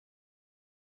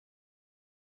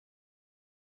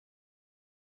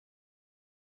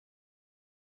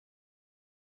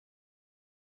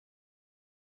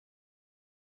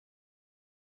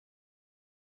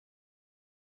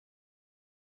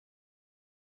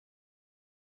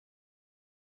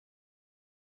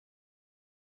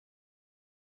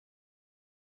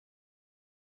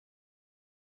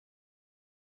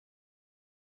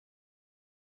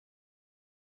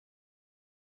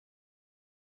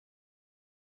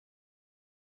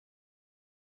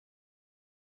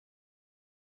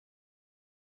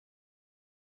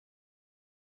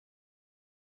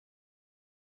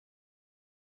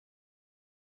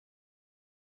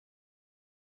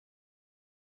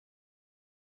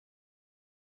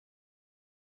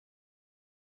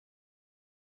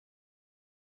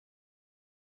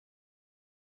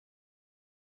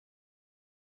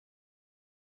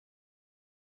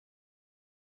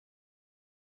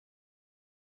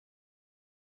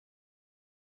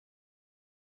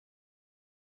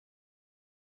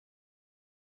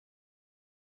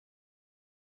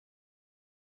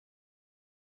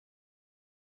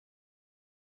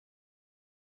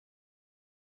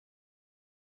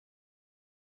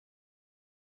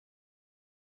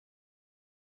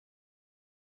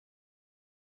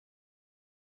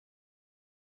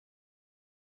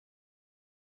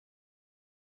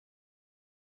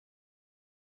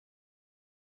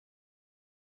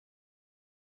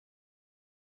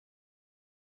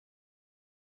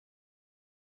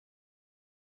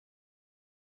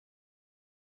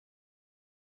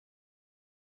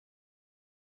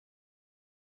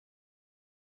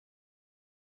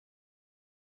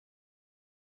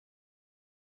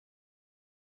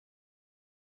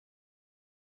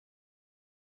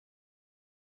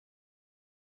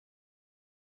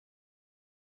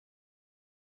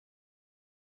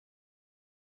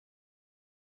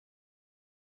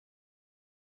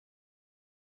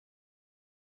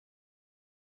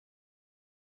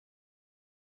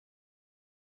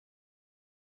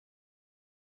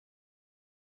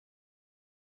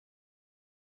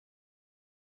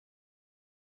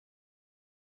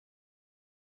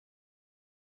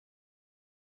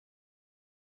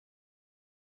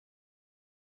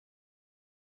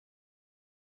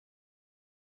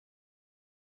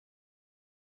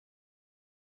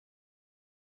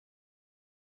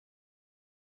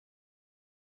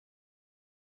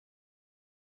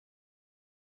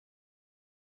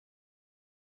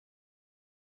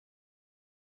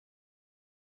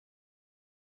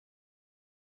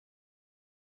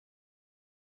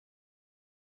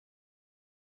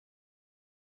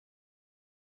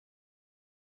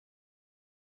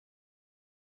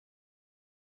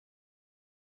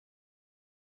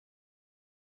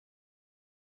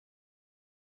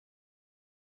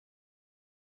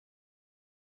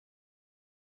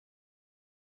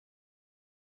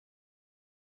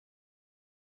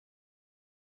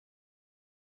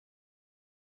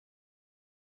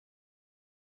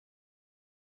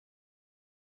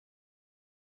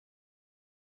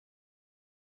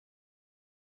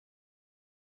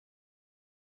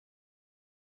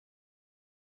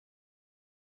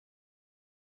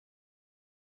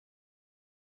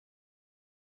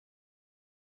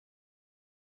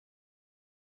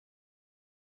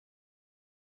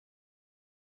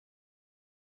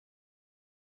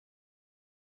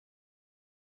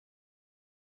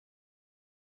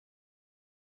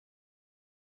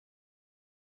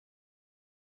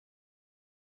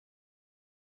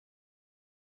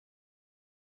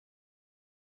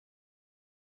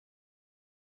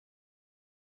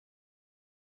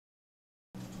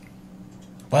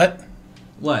What?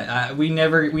 What? We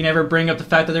never bring up the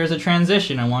fact that there's a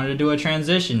transition. I wanted to do a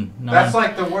transition. No, That's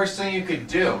like the worst thing you could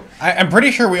do. I'm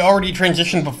pretty sure we already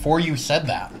transitioned before you said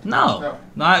that. No.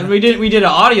 We did an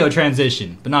audio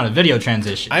transition, but not a video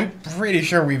transition. I'm pretty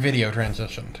sure we video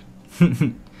transitioned.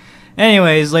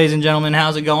 Anyways, ladies and gentlemen,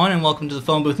 how's it going? And welcome to the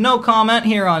Phone Booth. No comment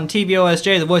here on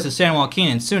TVOSJ, the voice of San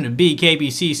Joaquin, and soon to be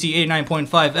KBCC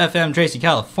 89.5 FM, Tracy,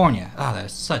 California. Ah,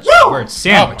 that's such a word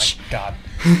sandwich. Oh my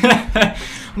god.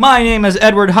 My name is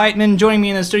Edward Heitman. Joining me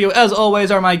in the studio, as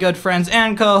always, are my good friends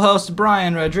and co-hosts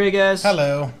Brian Rodriguez.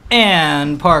 Hello.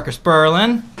 And Parker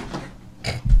Spurlin.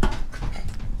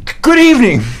 Good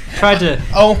evening. Try to do it.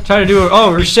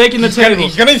 Oh, we're shaking the table.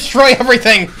 He's gonna destroy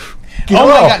everything. Oh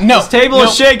my god, no. This table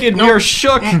is shaking. We are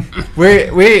shook. I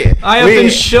have been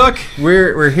shook.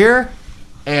 We're here,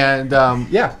 and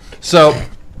yeah. So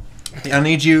I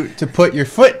need you to put your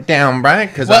foot down, Brian.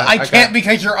 Because I can't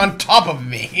because you're on top of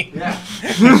me. Yeah.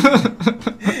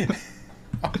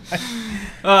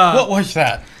 What was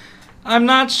that? I'm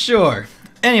not sure.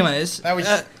 Anyways, That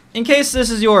was- in case this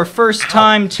is your first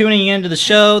time tuning into the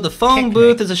show, the Phone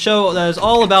Booth is a show that is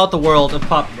all about the world of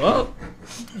pop. Whoa.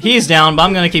 He's down, but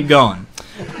I'm going to keep going.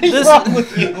 What's wrong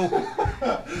with you?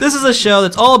 This is a show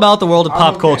that's all about the world of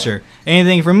pop culture.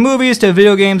 Anything from movies to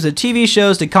video games to TV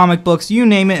shows to comic books, you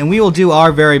name it, and we will do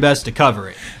our very best to cover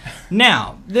it.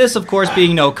 Now, this, of course,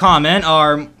 being no comment,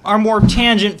 our more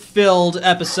tangent-filled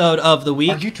episode of the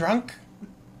week. Are you drunk?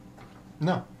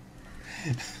 No.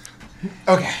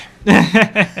 Okay.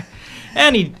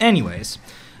 Anyways,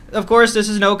 of course, this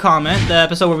is no comment, the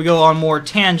episode where we go on more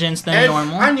tangents than Ed,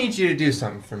 normal. I need you to do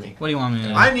something for me. What do you want me to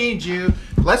do? I need you.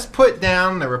 Let's put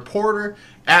down the reporter,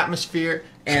 atmosphere,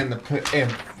 and the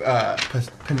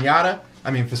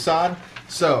facade.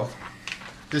 So,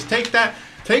 just take that.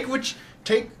 Take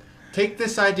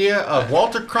this idea of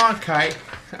Walter Cronkite.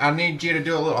 I need you to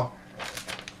do a little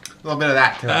bit of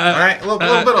that to it. All right,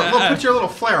 put your little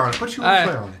flair on it. Put your little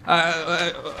flair on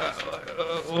it.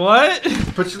 What?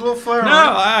 Put your little flair No,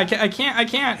 on it. I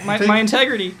can't. My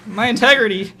integrity.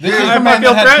 This is I the man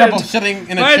feel that has threatened. trouble sitting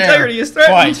in a My chair integrity is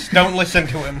threatened. twice. Don't listen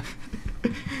to him.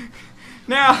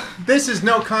 Now, This is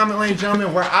no comment, ladies and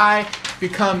gentlemen, where I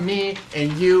become me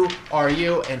and you are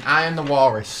you and I am the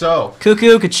walrus. So,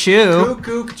 cuckoo, ka-choo.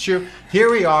 cuckoo, ka-choo. Here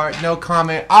we are, no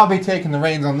comment. I'll be taking the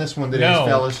reins on this one today, No.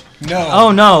 fellas. No.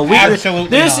 Oh no, Absolutely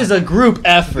this not. is a group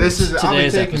effort. I'll be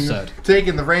Today's episode.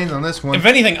 taking the reins on this one. If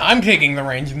anything, I'm taking the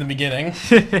reins in the beginning.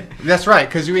 That's right,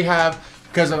 because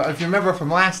if you remember from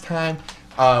last time,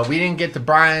 we didn't get to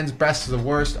Brian's best of the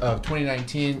worst of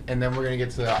 2019, and then we're gonna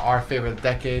get to our favorite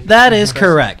decade. That is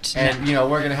correct. And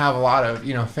we're gonna have a lot of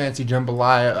fancy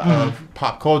jambalaya of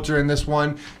pop culture in this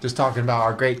one, just talking about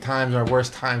our great times, our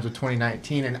worst times of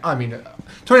 2019, and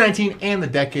 2019 and the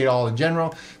decade all in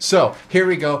general. So here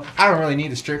we go. I don't really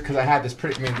need a script because I had this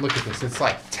pretty. Look at this. It's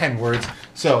like 10 words.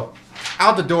 So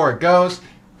out the door it goes.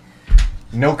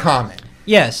 No comment.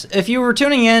 Yes, if you were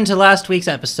tuning in to last week's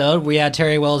episode, we had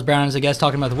Terry Wells Brown as a guest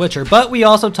talking about The Witcher, but we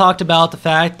also talked about the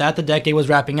fact that the decade was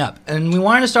wrapping up. And we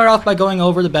wanted to start off by going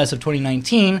over the best of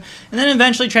 2019, and then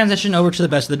eventually transition over to the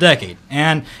best of the decade.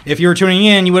 And if you were tuning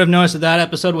in, you would have noticed that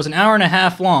episode was an hour and a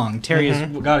half long. Terry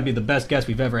has got to be the best guest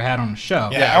we've ever had on the show.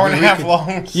 Yeah, hour and a half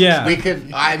long. Yeah. We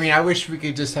could. I wish we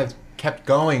could just have kept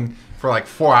going for like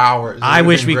 4 hours. I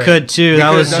wish we could too. That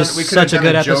was just such a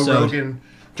good episode.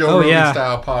 Joe Rogan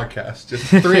style podcast. Just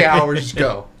 3 hours, just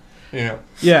go.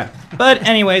 Yeah. But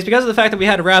anyways, because of the fact that we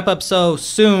had to wrap up so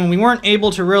soon, we weren't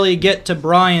able to really get to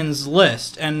Brian's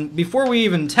list. And before we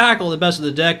even tackle the best of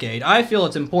the decade, I feel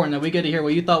it's important that we get to hear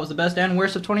what you thought was the best and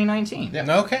worst of 2019.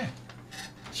 Yeah. Okay.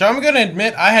 So I'm going to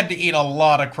admit I had to eat a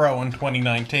lot of crow in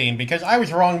 2019 because I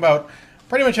was wrong about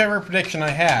pretty much every prediction I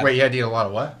had. Wait, you had to eat a lot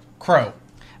of what? Crow.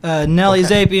 Nelly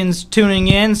Zapian's tuning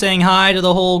in, saying hi to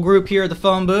the whole group here at the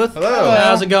phone booth. Hello.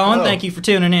 How's it going? Hello. Thank you for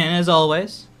tuning in, as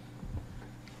always.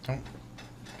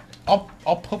 I'll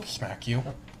pope smack you.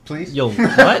 Please? Yo,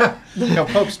 what? No,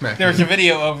 Pope smack. There's a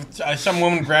video of some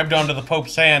woman grabbed onto the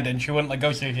Pope's hand and she wouldn't let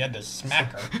go, so you had to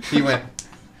smack her. He went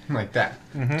like that.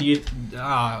 Do you...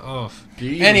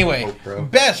 Anyway,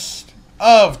 best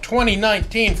of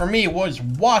 2019 for me was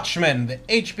Watchmen, the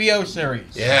HBO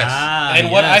series. Yes.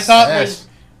 And what I thought Yes. was,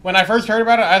 when I first heard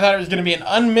about it, I thought it was going to be an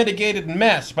unmitigated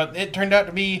mess, but it turned out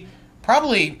to be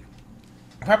probably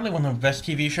one of the best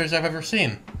TV shows I've ever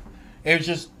seen. It was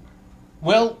just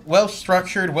well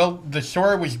structured. The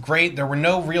story was great. There were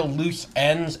no real loose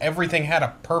ends. Everything had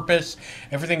a purpose.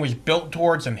 Everything was built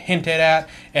towards and hinted at.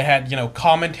 It had,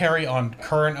 commentary on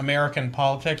current American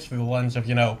politics through the lens of,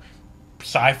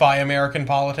 sci-fi American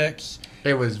politics.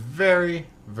 It was very,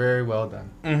 very well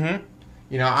done. Mm-hmm.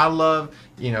 I love,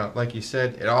 like you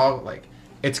said, it all like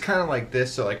it's kind of like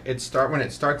this. So like when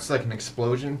it starts like an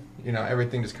explosion,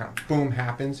 everything just kind of boom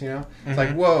happens. It's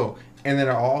like whoa, and then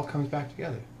it all comes back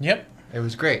together. Yep. It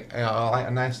was great.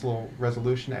 A nice little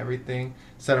resolution to everything.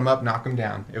 Set them up, knock them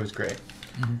down. It was great.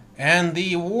 And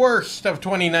the worst of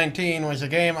 2019 was a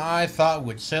game I thought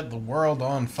would set the world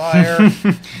on fire,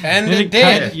 and it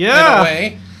did in a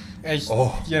way.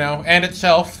 And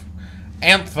itself,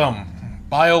 Anthem,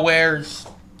 BioWare's.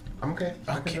 I'm okay.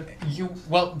 Okay,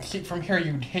 see, from here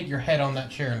you'd hit your head on that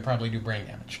chair and probably do brain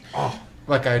damage. Oh,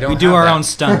 like I don't. We do our own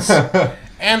stunts.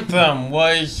 Anthem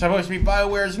was supposed to be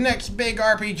BioWare's next big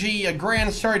RPG, a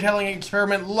grand storytelling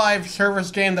experiment, live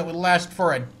service game that would last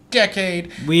for a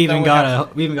decade. We even got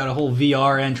a whole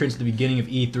VR entrance at the beginning of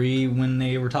E3 when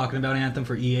they were talking about Anthem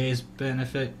for EA's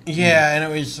benefit. Yeah, and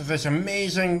it was this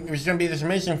amazing. It was going to be this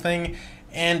amazing thing,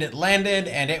 and it landed,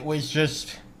 and it was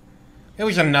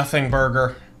a nothing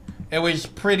burger. It was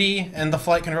pretty, and the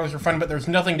flight controls were fun, but there was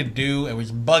nothing to do. It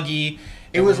was buggy.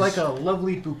 It was like a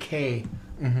lovely bouquet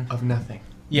of nothing.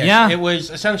 Yes, yeah. It was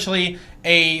essentially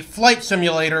a flight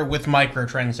simulator with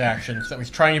microtransactions that was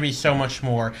trying to be so much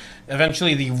more.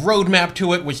 Eventually, the roadmap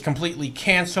to it was completely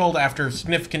canceled after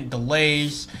significant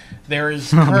delays. There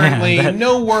is currently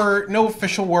no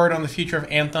official word on the future of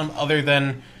Anthem other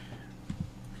than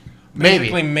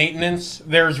basically maintenance.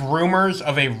 There's rumors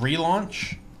of a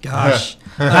relaunch. Gosh,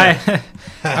 man.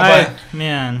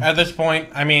 At this point,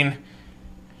 I mean,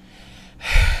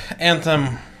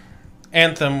 Anthem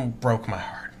broke my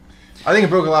heart. I think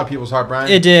it broke a lot of people's heart, Brian.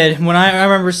 It did. When I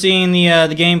remember seeing the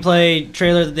gameplay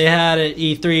trailer that they had at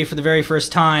E3 for the very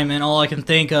first time, and all I can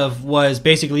think of was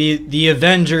basically the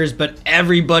Avengers, but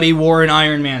everybody wore an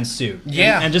Iron Man suit.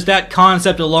 Yeah. And just that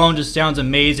concept alone just sounds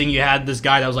amazing. You had this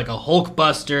guy that was like a Hulk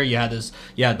buster. You had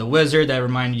the Wizard that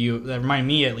reminded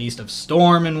me at least of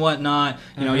Storm and whatnot.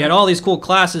 You had all these cool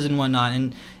classes and whatnot,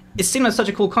 and it seemed like such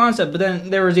a cool concept. But then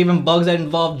there was even bugs that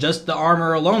involved just the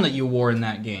armor alone that you wore in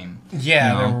that game.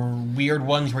 Yeah, there were weird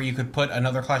ones where you could put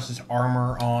another class's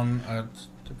armor on a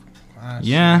class.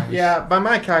 Yeah. Yeah, by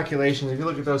my calculations, if you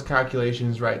look at those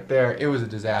calculations right there, it was a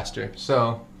disaster.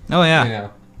 So, oh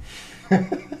yeah.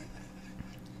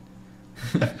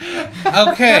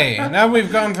 Okay, now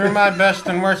we've gone through my best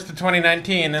and worst of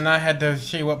 2019, and I had to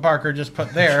see what Parker just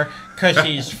put there, because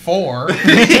he's 4.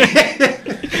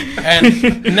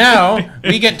 And now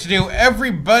we get to do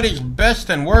everybody's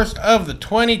best and worst of the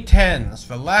 2010s.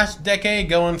 The last decade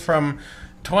going from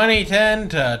 2010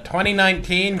 to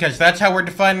 2019, because that's how we're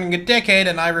defining a decade,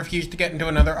 and I refuse to get into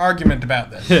another argument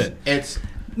about this.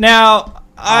 Now,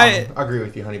 I agree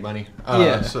with you, Honey Bunny.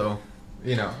 So,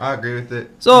 I agree with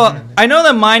it. So, I know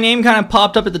that my name kind of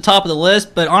popped up at the top of the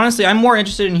list, but honestly, I'm more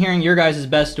interested in hearing your guys'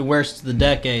 best and worst of the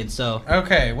decade, so.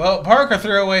 Okay, well, Parker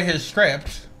threw away his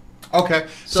script. Okay,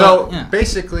 so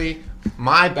basically,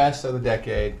 my best of the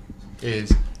decade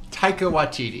is Taika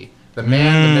Waititi, the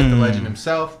man, the myth, the legend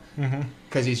himself,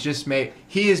 because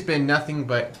he has been nothing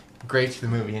but great to the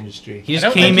movie industry. He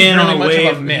just came in on a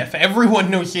wave of myth.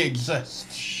 Everyone knows he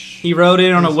exists. He rode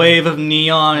in on a wave of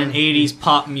neon and 80s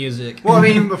pop music. Well, I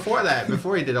mean, before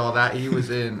he did all that, he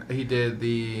did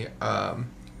the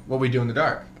What We Do in the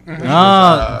Dark.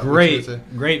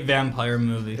 Great vampire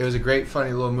movie. It was a great,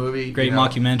 funny little movie. Great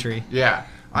mockumentary. Yeah,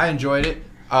 I enjoyed it.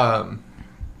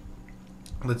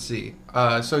 Let's see.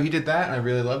 So he did that, and I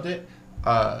really loved it.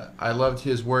 I loved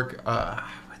his work.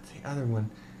 What's the other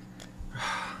one?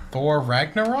 Thor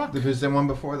Ragnarok? There's the one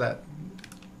before that.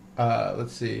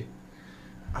 Let's see.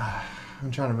 I'm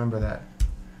trying to remember that.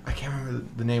 I can't remember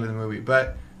the name of the movie,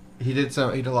 but he did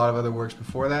a lot of other works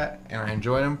before that, and I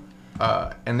enjoyed them.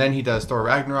 And then he does Thor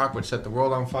Ragnarok, which set the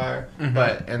world on fire.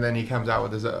 And then he comes out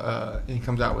with his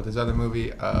other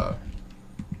movie,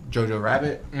 Jojo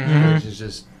Rabbit, which is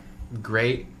just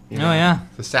great. The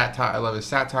satire. I love his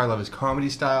satire. I love his comedy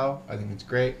style. I think it's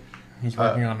great. He's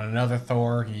working on another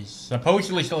Thor. He's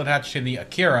supposedly still attached to the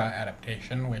Akira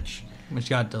adaptation, which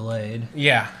got delayed.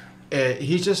 Yeah.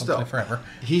 He's just forever.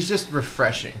 He's just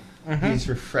refreshing. He's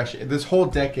refreshing. This whole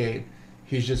decade,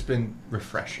 he's just been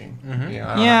refreshing.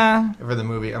 For the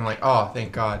movie, I'm like, oh,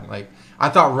 thank God. Like, I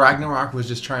thought Ragnarok was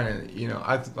just trying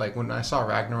to, when I saw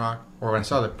Ragnarok, or when I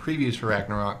saw the previews for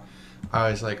Ragnarok,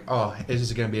 I was like, oh, is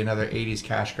this going to be another 80s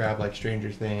cash grab like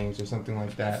Stranger Things or something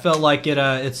like that? Felt like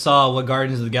it saw what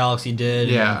Guardians of the Galaxy did.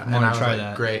 Yeah, and I wanted was to try like,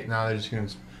 that. Great, now they're just going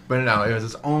to... But no, it was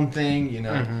its own thing,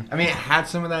 I mean, it had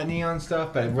some of that neon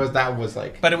stuff, but it was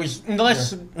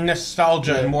less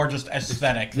nostalgia and more just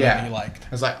aesthetic that he liked.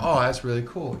 I was like, oh, that's really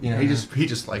cool. He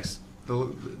just likes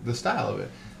the style of it,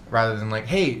 rather than like,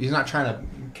 hey, he's not trying to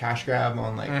cash grab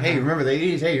on like, hey, remember the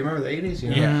 80s? Hey, you remember the 80s? You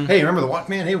know? Yeah. Hey, remember the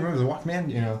Walkman? Hey, remember the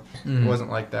Walkman? You know, it wasn't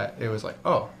like that. It was like,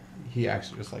 oh, he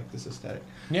actually just liked this aesthetic.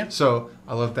 Yeah. So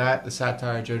I love that. The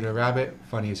satire, Jojo Rabbit,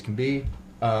 funny as can be,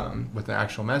 with an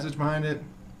actual message behind it.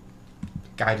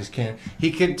 Guy just can't.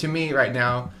 He can, to me right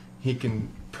now, he can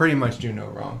pretty much do no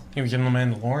wrong. He was in The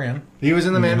Mandalorian. He was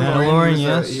in The Mandalorian.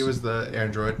 Yes. He was the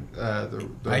android. The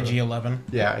IG-11.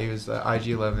 Yeah, he was the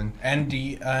IG-11.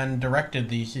 And directed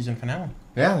the season finale.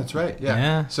 Yeah, that's right.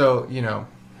 Yeah. So, you know,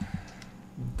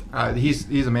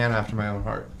 he's a man after my own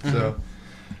heart. So,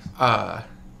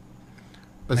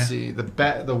 let's see.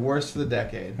 The worst of the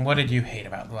decade. What did you hate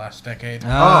about the last decade?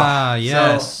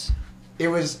 Yes. So it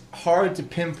was hard to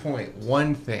pinpoint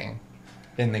one thing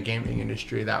in the gaming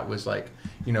industry that was like,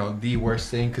 you know, the worst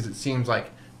thing, because it seems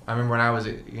like I remember when I was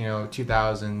at, you know,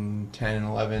 2010 and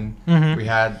 11, we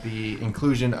had the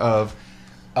inclusion of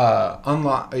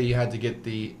unlock. You had to get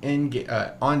the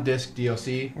on disc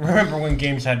DLC. Remember when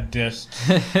games had discs?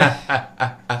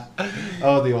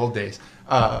 Oh, the old days.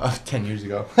 10 years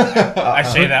ago. I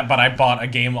say that, but I bought a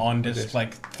game on disc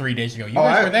like 3 days ago. You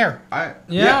guys were there. I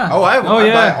Yeah. I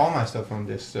buy all my stuff on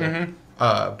disc. So.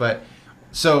 But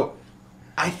so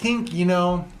I think, you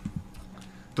know,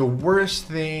 the worst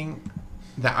thing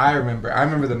that I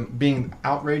remember them being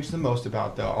outraged the most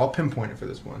about, though, I'll pinpoint it for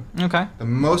this one. Okay. The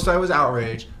most I was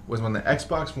outraged was when the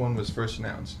Xbox One was first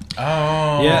announced.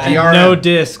 Oh. Yeah, DRM. and no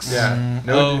discs.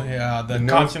 Yeah.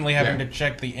 Constantly having to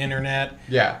check the internet.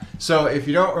 Yeah. So if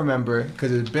you don't remember,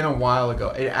 because it's been a while ago,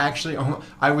 it actually,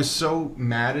 I was so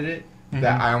mad at it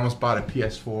that I almost bought a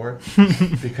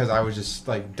PS4 because I was just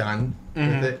like done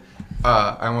with it.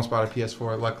 I almost bought a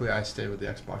PS4. Luckily, I stayed with the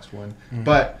Xbox One.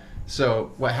 But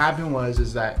so what happened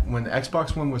is that when the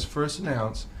Xbox One was first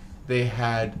announced, they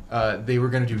had they were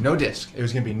going to do no disc. It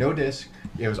was going to be no disc.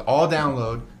 It was all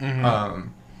download,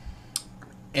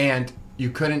 and you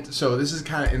couldn't. So this is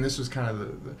kind of, and this was kind of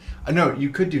the no, you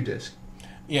could do disc.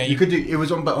 Yeah, you could do it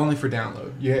was but only for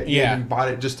download. You bought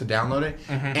it just to download it,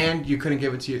 and you couldn't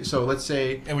give it to you. So let's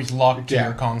say it was locked to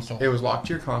your console. It was locked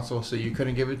to your console, so you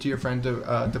couldn't give it to your friend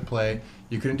to play.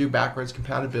 You couldn't do backwards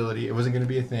compatibility. It wasn't going to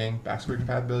be a thing. Backward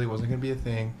compatibility wasn't going to be a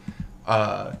thing.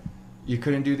 You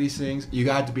couldn't do these things. You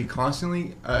had to be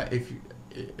constantly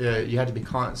you had to be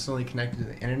constantly connected to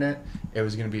the internet. It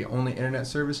was going to be only internet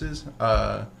services.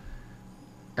 I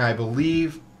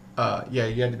believe.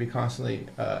 You had to be constantly.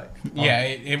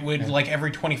 It would like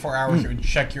every 24 hours it would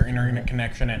check your internet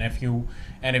connection, and if you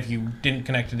didn't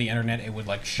connect to the internet, it would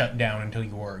like shut down until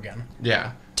you were again.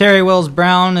 Yeah. Terry Wills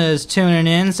Brown is tuning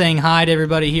in, saying hi to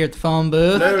everybody here at the phone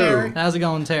booth. Hello. How's it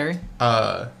going, Terry?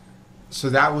 So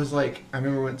that was like, I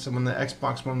remember when the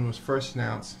Xbox One was first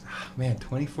announced. Man,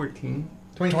 2014.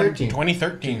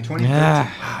 2013.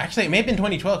 Yeah. Actually, it may have been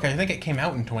 2012 because I think it came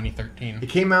out in 2013. It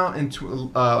came out in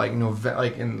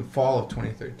in the fall of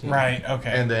 2013. Right.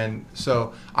 Okay. And then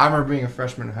so I remember being a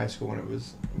freshman in high school when it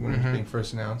was being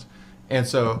first announced, and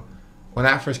so when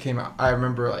that first came out, I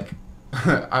remember like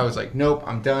I was like, nope,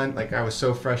 I'm done. Like I was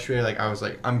so frustrated. Like I was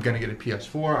like, I'm gonna get a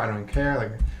PS4. I don't care.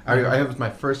 Like it was my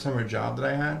first summer job that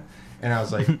I had. And I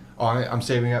was like, oh, I'm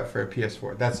saving up for a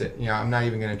PS4. That's it. You know, I'm not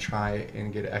even going to try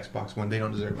and get an Xbox One. They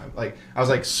don't deserve my... Like, I was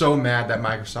like so mad that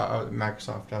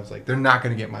Microsoft, I was like, they're not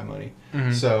going to get my money.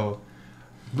 So,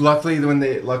 luckily,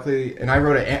 and I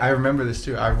remember this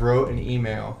too. I wrote an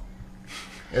email.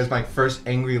 It was my first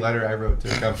angry letter I wrote to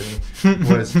the company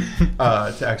was to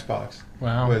Xbox.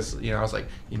 Wow. Was, you know, I was like,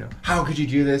 you know, how could you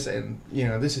do this? And, you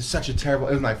know, this is such a terrible...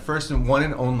 It was my first and one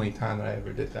and only time that I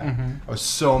ever did that. I was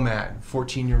so mad.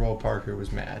 14-year-old Parker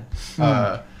was mad.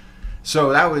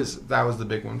 So that was the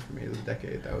big one for me, the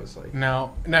decade. That was like...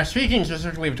 Now, speaking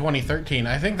specifically of 2013,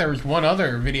 I think there was one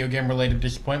other video game-related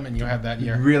disappointment you had that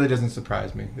year. It really doesn't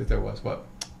surprise me that there was. What?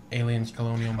 Aliens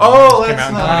Colonial Marines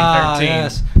came out in 2013.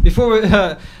 Yes. Before we,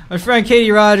 my friend Katie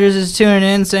Rogers is tuning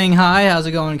in, saying hi. How's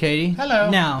it going, Katie? Hello.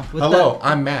 Now,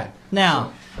 I'm mad.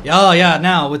 Now,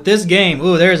 now with this game,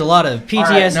 there's a lot of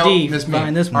PTSD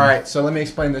behind this one. All right, so let me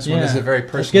explain this one. Yeah. This is a very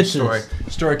personal story.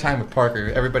 Story time with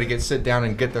Parker. Everybody sit down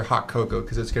and get their hot cocoa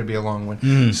because it's going to be a long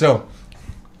one. So,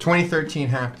 2013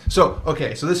 happened. So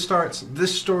this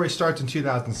story starts in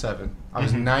 2007. I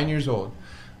was 9 years old.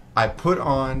 I put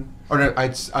on, I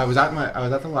was at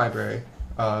the library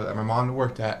that my mom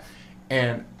worked at,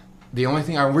 and the only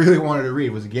thing I really wanted to read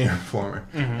was a Game Informer,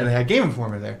 and they had Game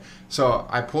Informer there. So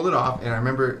I pulled it off, and I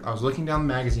remember I was looking down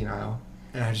the magazine aisle,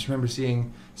 and I just remember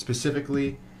seeing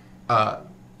specifically,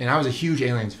 and I was a huge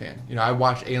Aliens fan. You know, I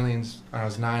watched Aliens when I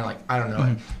was 9, like, I don't know,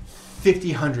 like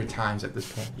 100 times at this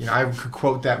point. You know, I could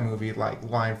quote that movie like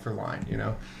line for line. You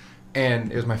know, and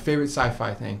it was my favorite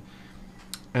sci-fi thing.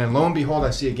 And then lo and behold, I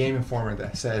see a Game Informer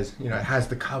that says, it has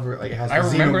the cover, like it has the I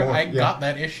remember Xenomorph. I got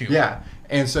that issue. Yeah.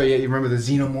 And so, you remember the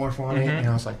Xenomorph on it? And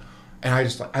I was like, and I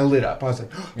just, like, I lit up. I was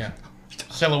like, yeah.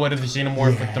 Silhouette of the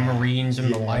Xenomorph with the Marines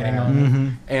and the lighting on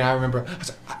it. And I remember, I was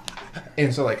like,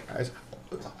 and so, like,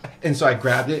 I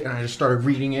grabbed it and I just started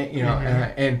reading it,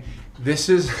 and this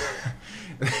is,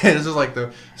 this is like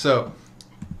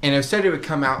and it said it would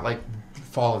come out, like,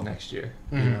 fall of next year,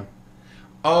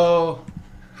 Oh,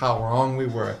 how wrong we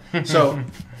were. So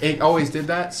it always did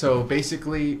that. So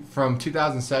basically from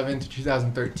 2007 to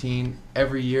 2013,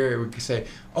 every year it would say,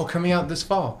 oh, coming out this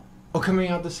fall. Oh, coming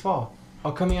out this fall.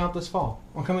 Oh, coming out this fall.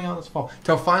 Oh, coming out this fall.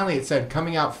 Till finally it said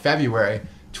coming out February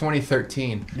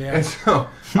 2013. Yeah. And so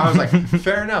I was like,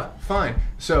 fair enough, fine.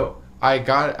 So I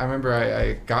remember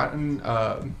I gotten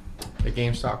a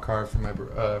GameStop card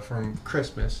from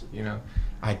Christmas,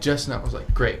 I was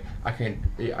like, great, I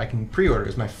can pre-order.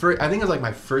 It's my first. I think it was like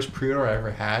my first pre-order I ever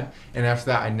had, and after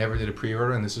that I never did a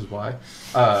pre-order, and this is why.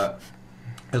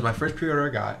 It was my first pre-order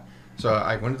I got, so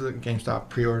I went to the GameStop,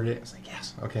 pre-ordered it. I was like,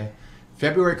 yes, okay.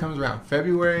 February comes around.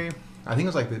 February, I think it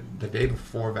was like the day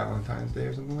before Valentine's Day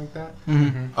or something like that.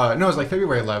 No, it was like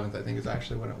February 11th. I think is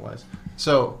actually when it was.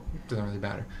 So it doesn't really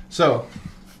matter. So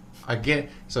I get.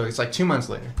 So it's like 2 months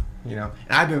later. And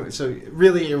I've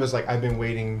been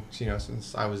waiting,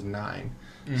 since I was 9.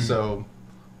 So,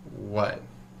 what,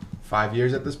 5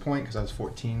 years at this point? Because I was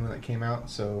 14 when it came out,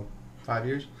 so 5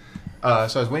 years. So I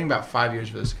was waiting about 5 years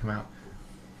for this to come out.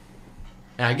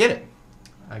 And I get it.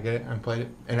 I played it.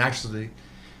 And actually,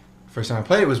 first time I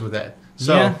played it was with Ed.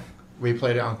 So, we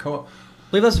played it on co-op. I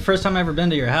believe that's the first time I've ever been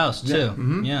to your house,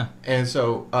 too. Yeah. And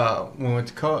so, when we went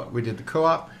to co-op, we did the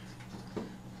co-op.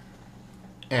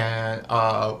 And,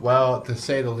 well, to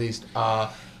say the least,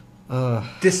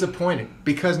 disappointed.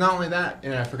 Because not only that,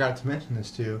 and I forgot to mention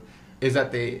this too, is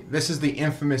that this is the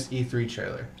infamous E3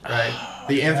 trailer, right?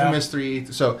 The infamous 3.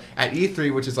 So at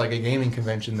E3, which is like a gaming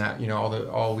convention that,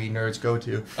 all we nerds go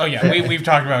to. Oh, yeah. We've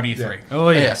talked about E3. Yeah. Oh,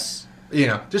 yes.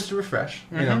 Just to refresh,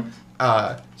 So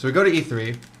we go to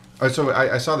E3. So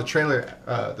I saw the trailer,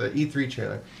 the E3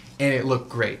 trailer. And it looked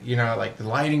great, like the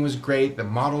lighting was great, the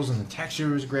models and the texture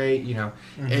was great,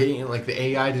 like the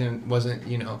AI wasn't,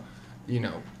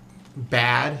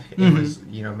 bad. It was,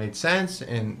 made sense,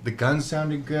 and the guns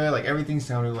sounded good, like everything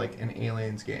sounded like an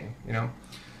Aliens game,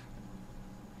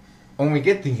 When we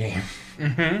get the game,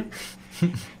 and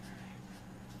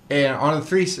on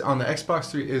the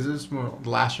Xbox 3, is this more the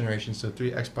last generation, so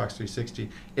Xbox 360,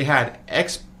 it had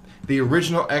the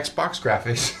original Xbox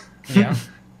graphics,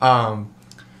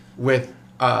 with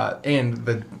and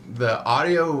the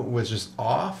audio was just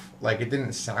off, like it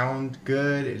didn't sound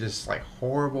good, it just like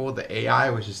horrible, the AI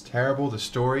was just terrible, the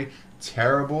story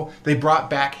terrible. They brought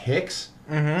back Hicks,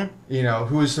 who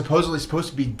was supposedly supposed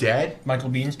to be dead. Michael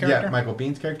Bihn's character? Yeah, Michael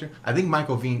Bihn's character. I think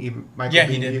Michael Biehn he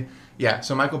did. Yeah,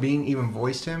 so Michael Biehn even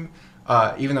voiced him,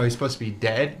 even though he's supposed to be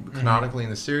dead canonically in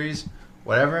the series,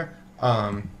 whatever.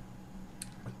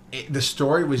 The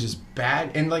story was just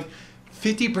bad, and like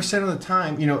 50% of the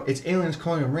time, it's aliens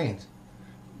Colonial Marines.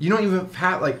 You don't even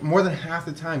have, like, more than half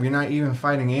the time, you're not even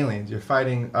fighting aliens. You're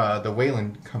fighting the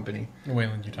Wayland Company. The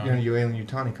Wayland-Yutani.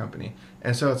 Wayland-Yutani Company.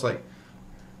 And so it's like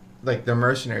they're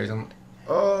mercenaries. And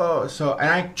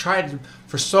I tried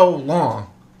for so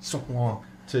long,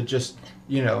 to just,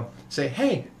 say,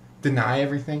 hey, deny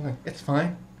everything. Like, it's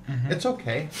fine. It's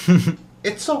okay.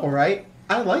 It's all right.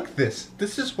 I like this.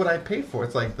 This is what I pay for.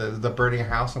 It's like the burning a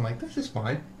house. I'm like, this is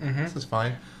fine. This is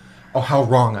fine. Oh, how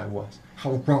wrong I was.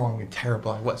 How wrong and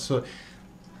terrible I was. So,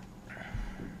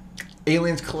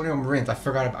 Aliens Colonial Marines, I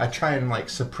forgot. I try and like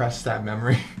suppress that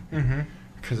memory.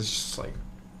 Because it's just like,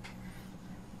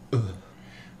 ugh.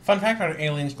 Fun fact about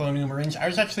Aliens Colonial Marines, I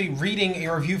was actually reading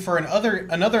a review for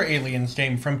another Aliens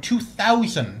game from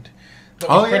 2000. That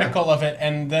was critical of it,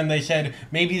 and then they said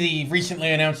maybe the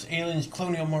recently announced Aliens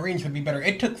Colonial Marines would be better.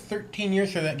 It took 13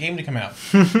 years for that game to come out.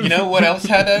 You know what else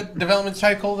had a development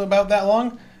cycle about that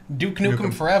long? Duke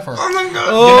Nukem Forever. Oh my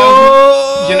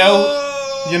god!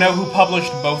 You know who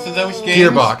published both of those games?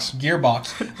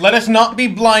 Gearbox. Let us not be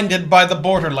blinded by the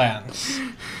Borderlands.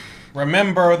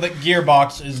 Remember that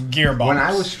Gearbox is Gearbox. When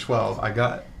I was 12, I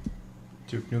got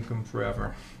Duke Nukem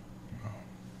Forever.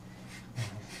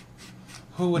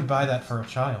 Who would buy that for a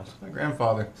child? My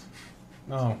grandfather.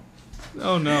 Oh.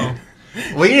 Oh, no.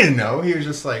 Well, he didn't know. He was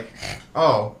just like,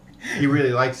 oh, he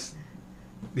really likes...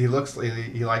 He likes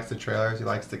the trailers. He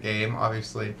likes the game,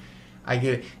 obviously. I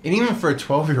get it. And even for a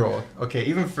 12-year-old,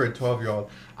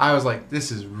 I was like,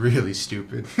 this is really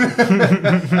stupid.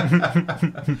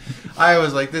 I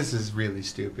was like, this is really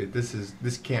stupid.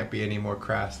 This can't be any more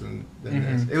crass than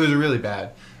this. It was really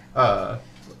bad.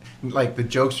 like the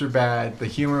jokes were bad, the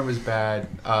humor was bad,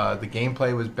 the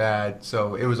gameplay was bad,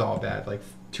 so it was all bad. Like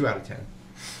 2 out of 10.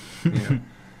 You know?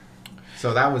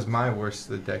 So that was my worst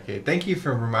of the decade. Thank you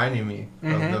for reminding me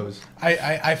of those.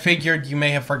 I figured you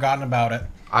may have forgotten about it.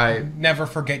 I Never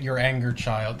forget your anger,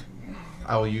 child.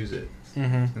 I will use it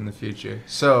in the future.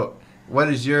 So, what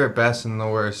is your best and the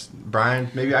worst, Brian?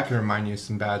 Maybe I can remind you of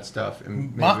some bad stuff,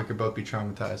 and maybe we could both be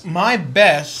traumatized. My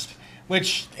best,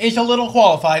 which is a little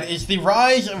qualified, is the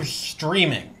rise of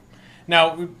streaming.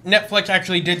 Now, Netflix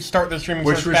actually did start the streaming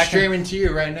service Which we're streaming to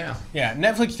you right now. Yeah,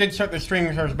 Netflix did start the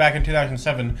streaming service back in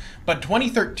 2007, but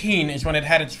 2013 is when it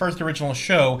had its first original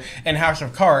show in House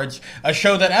of Cards, a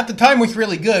show that at the time was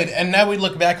really good, and now we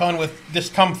look back on with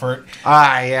discomfort.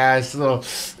 Yeah, it's a little...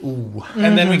 Ooh.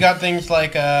 And then we got things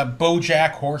like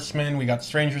BoJack Horseman, we got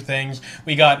Stranger Things,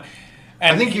 we got...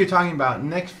 I think you're talking about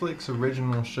Netflix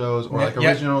original shows, or like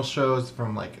original shows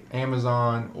from like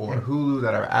Amazon or Hulu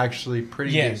that are actually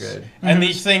pretty good. And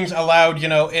these things allowed,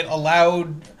 it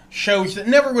allowed shows that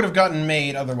never would have gotten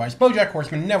made otherwise. BoJack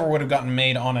Horseman never would have gotten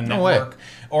made on a network,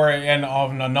 and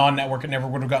on a non-network. It never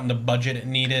would have gotten the budget it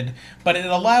needed. But it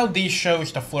allowed these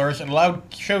shows to flourish. It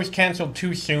allowed shows canceled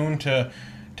too soon to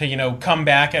come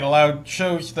back. It allowed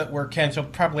shows that were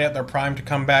canceled probably at their prime to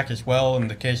come back as well. In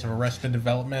the case of Arrested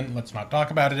Development, let's not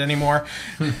talk about it anymore.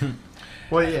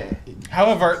 Well, yeah.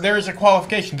 However, there is a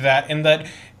qualification to that in that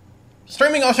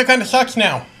streaming also kind of sucks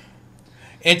now.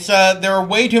 It's there are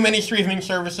way too many streaming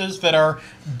services that are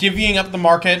divvying up the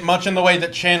market, much in the way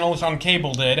that channels on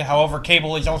cable did. However,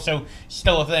 cable is also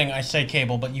still a thing. I say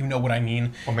cable, but you know what I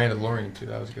mean. Oh, Mandalorian too.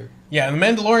 That was good. Yeah, The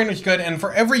Mandalorian was good, and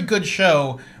for every good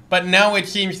show, but now it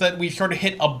seems that we've sort of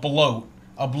hit a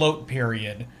bloat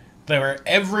period, where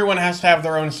everyone has to have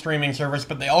their own streaming service,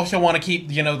 but they also want to keep,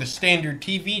 the standard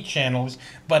TV channels,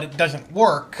 but it doesn't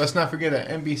work. Let's not forget that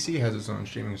NBC has its own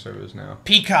streaming service now.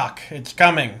 Peacock, it's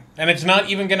coming. And it's not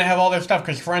even going to have all their stuff,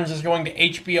 because Friends is going to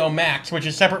HBO Max, which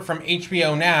is separate from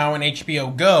HBO Now and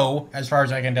HBO Go, as far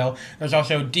as I can tell. There's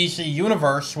also DC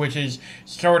Universe, which is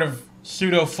sort of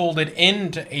pseudo-folded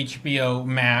into HBO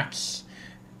Max.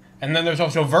 And then there's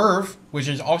also Verve, which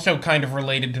is also kind of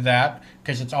related to that,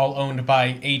 because it's all owned by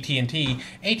AT&T.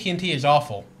 AT&T is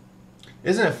awful.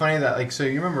 Isn't it funny that, so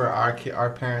you remember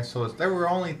our parents told us there were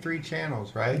only 3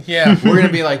 channels, right? Yeah. We're going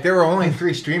to be like, there were only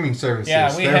 3 streaming services.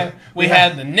 Yeah, we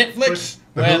had the Netflix,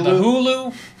 we had the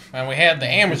Hulu, and we had the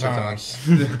Amazons.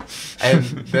 And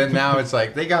then now it's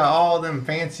like, they got all them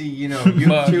fancy, YouTube.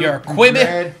 Your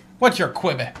Quibi. What's your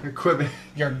Quibi? Your Quibi.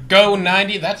 Your Go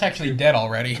 90? That's actually dead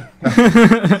already.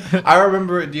 I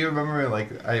remember, do you remember,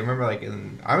 I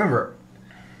remember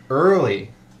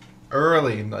early,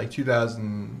 like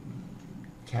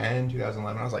 2010,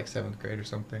 2011, I was like 7th grade or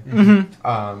something.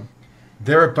 Mm-hmm.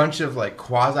 There were a bunch of,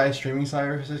 quasi-streaming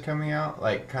services coming out,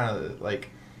 kind of,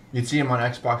 you'd see them on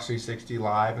Xbox 360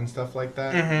 Live and stuff like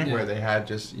that, where they had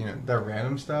just, their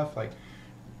random stuff,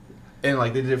 and,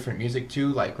 they did different music, too.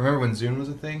 Remember when Zune was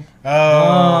a thing?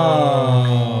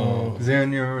 Oh.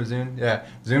 Zune, you remember Zune? Yeah,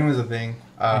 Zune was a thing.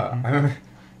 I remember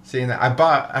seeing that. I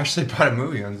actually bought a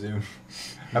movie on Zune.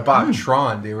 I bought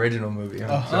Tron, the original movie,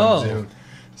 on Zune.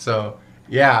 So,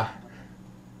 yeah.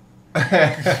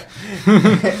 And,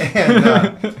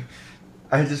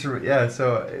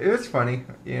 so it was funny.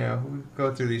 We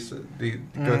go through these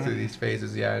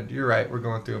phases. Yeah, you're right. We're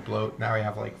going through a bloat. Now we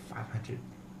have, 500.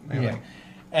 Yeah.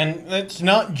 And it's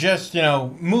not just,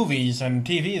 movies and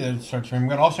TV that start streaming,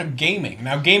 but also gaming.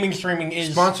 Now, gaming streaming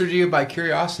is... Sponsored you by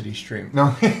Curiosity Stream.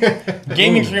 No.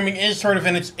 Gaming streaming is sort of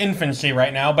in its infancy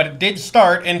right now, but it did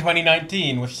start in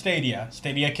 2019 with Stadia.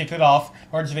 Stadia kicked it off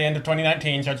towards the end of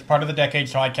 2019, so it's part of the decade,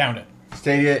 so I count it.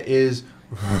 Stadia is...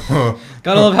 Gotta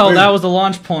love how that was the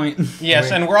launch point. Yes,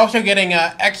 and we're also getting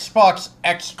Xbox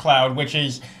xCloud, which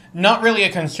is... not really a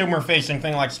consumer-facing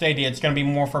thing like Stadia. It's going to be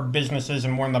more for businesses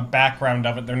and more in the background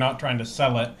of it. They're not trying to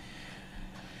sell it.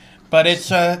 But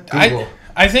it's...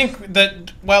 I think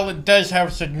that, while it does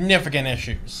have significant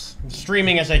issues,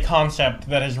 streaming as a concept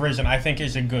that has risen, I think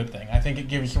is a good thing. I think it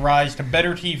gives rise to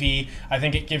better TV. I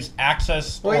think it gives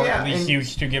access, at least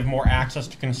used to give more access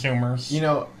to consumers.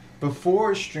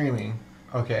 Before streaming,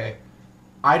 okay,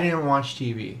 I didn't watch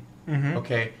TV,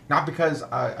 okay? Not because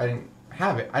I didn't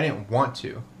have it. I didn't want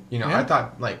to. I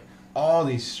thought, all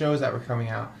these shows that were coming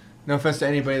out, no offense to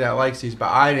anybody that likes these, but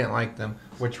I didn't like them,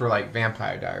 which were,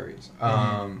 Vampire Diaries.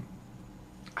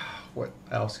 What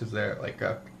else is there?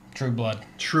 True Blood.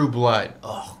 True Blood.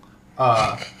 Ugh.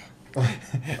 I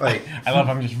love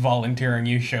I'm just volunteering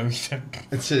you shows to...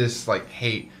 It's just,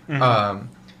 hate. What are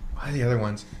the other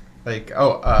ones? Even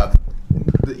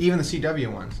the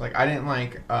CW ones. I didn't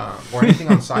like, or anything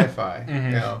on Sci-Fi,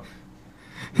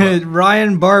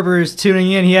 Ryan Barber is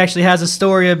tuning in. He actually has a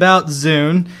story about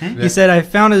Zune. He said, I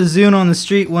found a Zune on the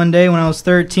street one day when I was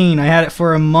 13. I had it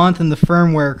for a month and the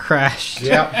firmware crashed.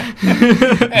 Yep.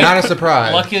 Not a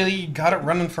surprise. Luckily, you got it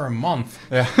running for a month.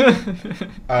 Yeah.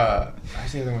 I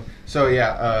see the other one. So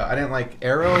yeah, I didn't like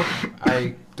Arrow.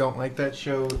 I don't like that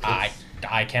show.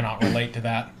 I cannot relate to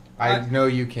that. I know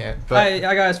you can't. But I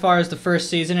got as far as the first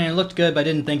season and it looked good, but I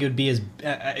didn't think it would be as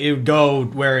it would go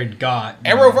where it got.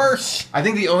 Arrowverse. I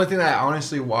think the only thing that I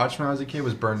honestly watched when I was a kid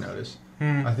was Burn Notice.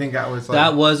 I think that was like,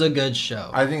 that was a good show.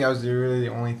 I think that was really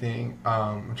the only thing.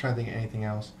 I'm trying to think of anything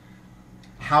else.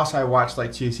 House, I watched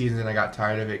like 2 seasons and I got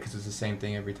tired of it because it's the same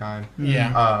thing every time.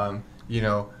 Yeah.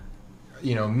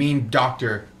 You know, Mean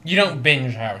Doctor. You don't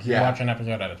binge House. You Yeah. watch an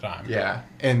episode at a time. Yeah,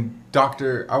 and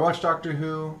I watched Doctor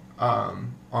Who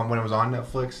on when it was on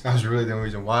Netflix. That was really the only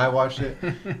reason why I watched it.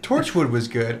 Torchwood was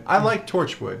good. I like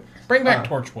Torchwood. Bring back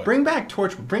Torchwood. Bring back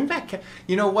Torchwood. Bring back.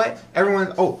 You know what?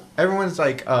 Everyone's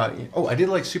like. I did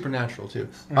like Supernatural too.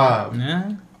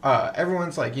 Yeah.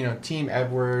 Everyone's like, Team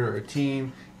Edward or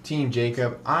Team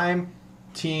Jacob. I'm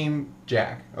Team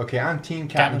Jack. Okay, I'm Team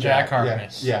Captain Jack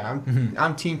Harkness. Yeah,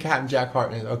 I'm Team Captain Jack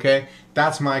Harkness. Okay,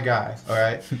 that's my guy. All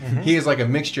right, he is like a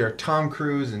mixture of Tom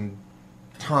Cruise and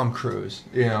Tom Cruise.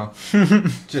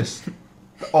 Just the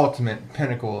ultimate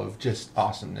pinnacle of just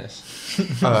awesomeness.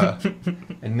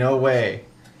 And no way.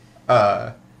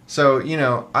 So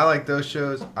I like those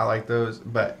shows. I like those,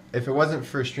 but if it wasn't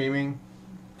for streaming,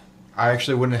 I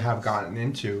actually wouldn't have gotten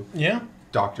into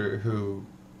Doctor Who.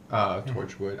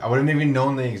 Torchwood. I wouldn't even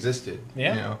known they existed.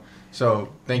 Yeah. So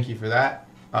thank you for that.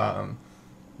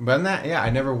 But in that, I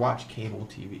never watched cable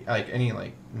TV, like any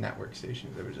network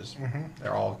stations. They were just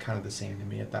they're all kind of the same to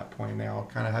me at that point. They all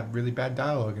kind of had really bad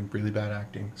dialogue and really bad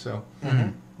acting. So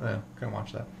couldn't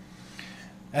watch that.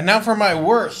 And now for my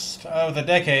worst of the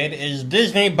decade is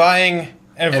Disney buying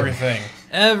everything.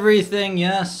 Everything,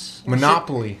 yes.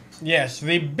 Monopoly. Yes,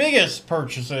 the biggest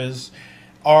purchases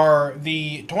are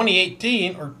the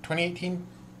 2018 or 2018.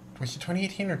 Was it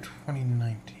 2018 or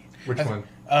 2019? Which one?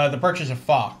 The purchase of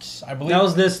Fox, I believe. That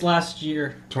was this last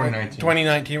year. 2019.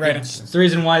 2019, right? Yeah. It's the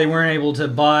reason why they weren't able to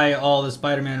buy all the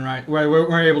Spider-Man right. We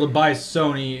weren't able to buy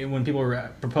Sony when people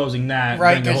were proposing that.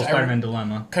 Right, the whole Spider-Man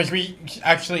dilemma. Because we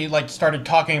actually started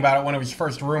talking about it when it was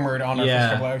first rumored on our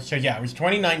first couple hours. So it was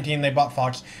 2019 they bought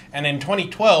Fox, and in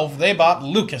 2012 they bought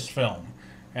Lucasfilm.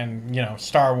 And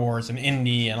Star Wars and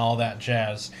Indy and all that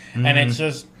jazz, and it's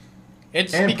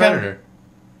become, Predator.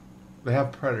 They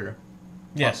have Predator.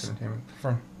 Yes.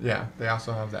 They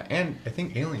also have that, and I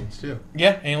think Aliens too.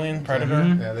 Yeah, Alien,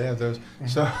 Predator. Yeah, they have those.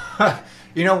 So,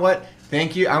 you know what?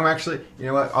 Thank you. I'm actually,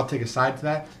 I'll take a side to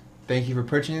that. Thank you for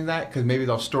purchasing that, because maybe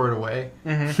they'll store it away,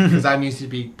 because that needs to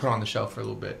be put on the shelf for a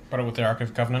little bit. Put it with the Ark of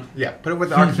the Covenant. Yeah, put it with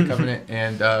the Ark of the Covenant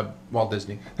and Walt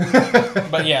Disney.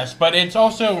 But yes, but it's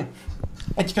also.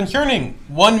 It's concerning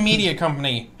one media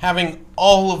company having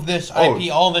all of this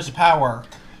IP, all this power.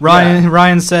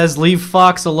 Ryan says, leave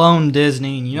Fox alone,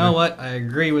 Disney. And you know what? I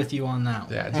agree with you on that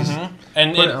one. Yeah, just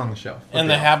and put it on the shelf. And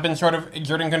they have been sort of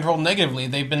exerting control negatively.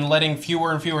 They've been letting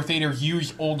fewer and fewer theaters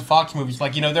use old Fox movies.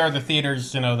 Like, there are the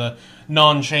theaters, the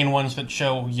non-chain ones that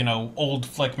show, old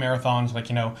flick marathons, like,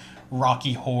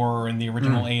 Rocky Horror and the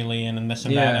original Alien and this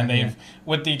and that. And they've,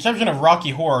 with the exception of Rocky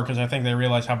Horror, because I think they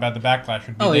realized how bad the backlash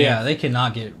would be. Oh, they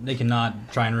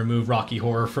cannot try and remove Rocky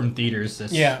Horror from theaters.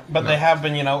 But they have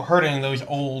been, hurting those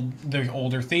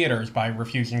older theaters by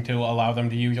refusing to allow them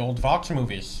to use old Fox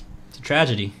movies. It's a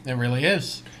tragedy. It really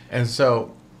is. And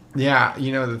so,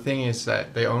 the thing is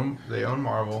that they own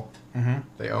Marvel.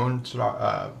 They own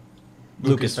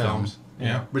Lucasfilms.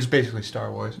 Which is basically Star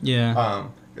Wars. Yeah.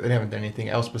 They haven't done anything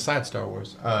else besides Star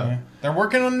Wars. They're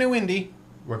working on a new indie.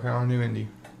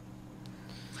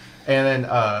 And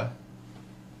then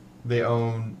they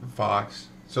own Fox.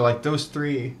 So those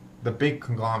three, the big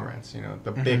conglomerates,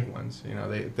 the big ones,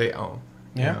 they own.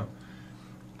 Yeah.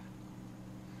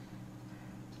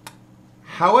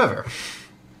 However,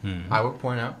 I would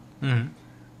point out,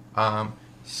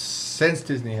 since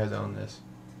Disney has owned this,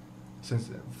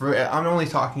 I'm only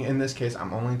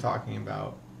talking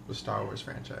about the Star Wars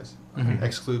franchise.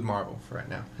 Exclude Marvel for right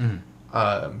now.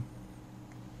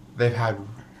 They've had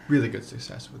really good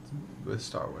success with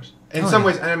Star Wars. In some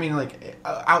ways, and I mean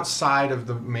outside of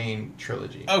the main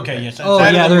trilogy. Okay, yes.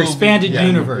 Their expanded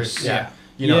universe.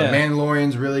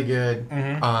 Mandalorian's really good.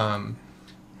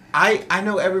 I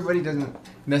know everybody doesn't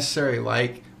necessarily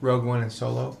like Rogue One and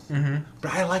Solo,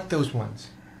 but I like those ones.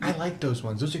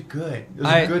 Those are good. Those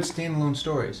are good standalone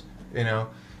stories.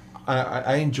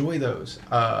 I enjoy those.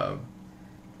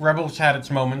 Rebels had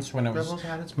its moments when it was Rebels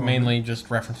had its mainly just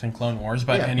referencing Clone Wars,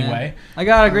 but Yeah. anyway. I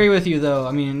gotta agree with you though.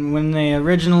 I mean, when they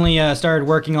originally started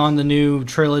working on the new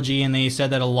trilogy, and they said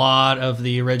that a lot of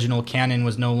the original canon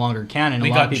was no longer canon. We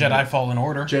a lot got of people, Jedi Fallen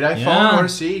Order. Jedi Yeah. Fallen Order.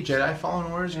 See, Jedi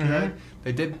Fallen Order is good.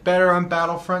 They did better on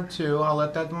Battlefront 2. I'll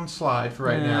let that one slide for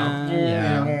right now.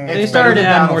 Yeah, Yeah. they It's started better to than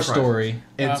add more Battlefront. story.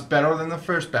 It's better than the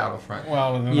first Battlefront.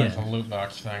 Well, then there's Yeah. a loot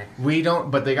box thing. We don't,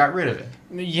 but they got rid of it.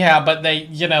 Yeah, but they,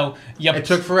 you It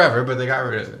took forever, but they got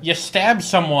rid of it. you stab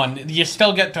someone, you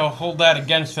still get to hold that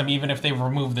against them, even if they've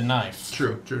removed the knife.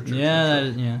 True. Yeah,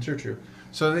 yeah. True.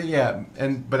 So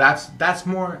but that's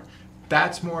more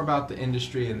about the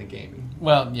industry and the gaming.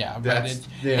 Well, yeah, but That's-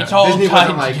 yeah. it's all Disney tied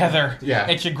wasn't like- together. yeah.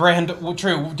 It's a grand. Well,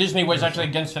 true, Disney was actually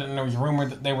against it, and there was rumor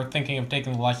that they were thinking of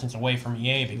taking the license away from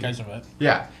EA because of it.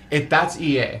 Yeah, that's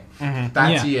EA.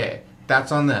 That's Yeah. EA.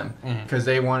 That's on them because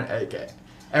they want.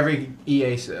 Every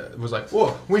EA was like,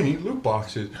 "Whoa, we need loot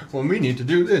boxes. Well, we need to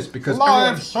do this because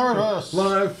Live service.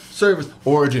 live service,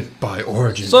 Origin by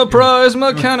Origin." Surprise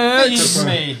mechanics. Feed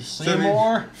me,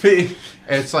 Seymour.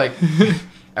 It's like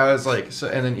I was like, so,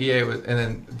 and then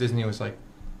then Disney was like,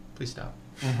 "Please stop."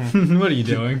 What are you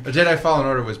doing? A Jedi Fallen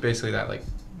Order was basically that, like,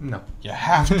 no. You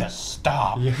have to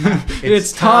stop.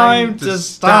 It's time to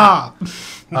stop.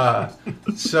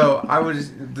 So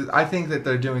I think that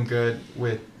they're doing good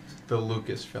with the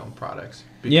Lucasfilm products.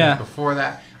 Because Yeah. before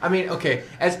that, I mean, okay,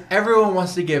 as everyone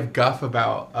wants to give guff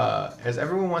about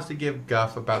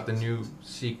the new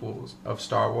sequels of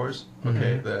Star Wars,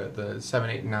 okay, the 7,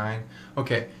 8, and 9,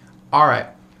 okay, all right,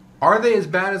 are they as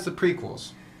bad as the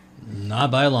prequels? Not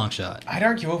by a long shot. I'd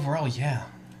argue overall, yeah.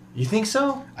 You think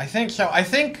so? I think so. I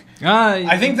think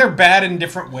they're bad in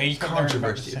different ways. but they're about the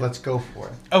Controversy. same. Let's go for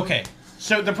it. Okay,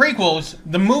 so the prequels,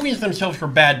 the movies themselves were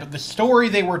bad, but the story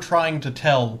they were trying to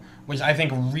tell was, I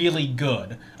think, really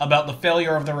good about the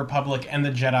failure of the Republic and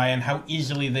the Jedi and how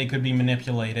easily they could be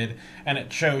manipulated. And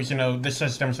it shows, the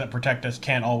systems that protect us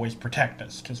can't always protect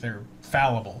us because they're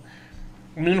fallible.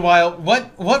 Meanwhile,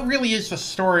 what really is the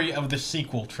story of the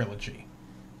sequel trilogy?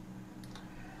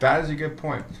 That is a good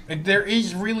point. There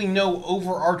is really no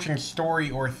overarching story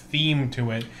or theme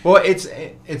to it. Well, it's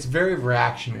very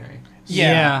reactionary.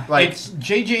 Yeah. Like- It's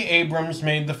J.J. Abrams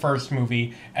made the first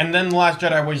movie, and then The Last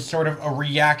Jedi was sort of a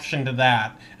reaction to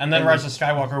that, and then Rise of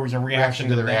Skywalker was a reaction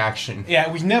to the that. reaction. Yeah,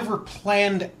 it was never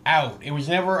planned out. It was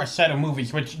never a set of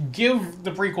movies, which give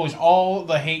the prequels all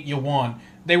the hate you want.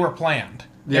 They were planned.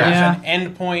 There was Yeah. an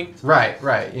end point. Right.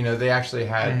 They actually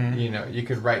had, you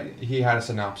could write, he had a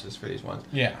synopsis for these ones.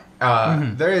 Yeah.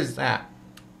 There is that.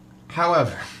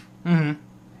 However,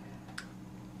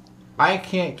 I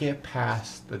can't get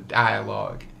past the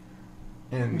dialogue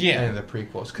in the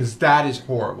prequels because that is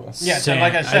horrible. Yeah, so Sand.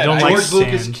 like I said, I don't like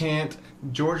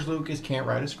George Lucas can't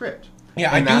write a script.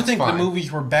 Yeah, And I do that's think fine. the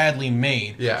movies were badly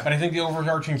made. Yeah. But I think the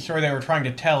overarching story they were trying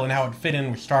to tell and how it fit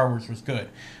in with Star Wars was good.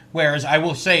 Whereas I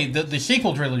will say that the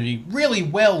sequel trilogy, really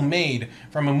well made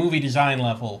from a movie design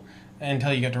level,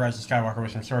 until you get to Rise of Skywalker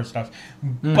with some story stuff.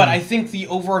 But I think the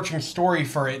overarching story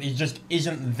for it just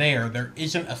isn't there. There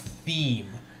isn't a theme.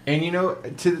 And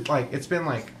it's been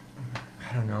like,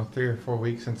 I don't know, 3 or 4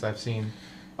 weeks since I've seen,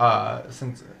 2 or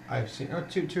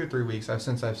 3 weeks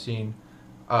since I've seen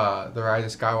The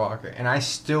Rise of Skywalker, and I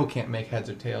still can't make heads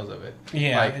or tails of it.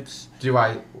 Yeah, Do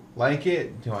I like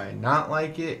it? Do I not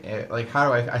like it? How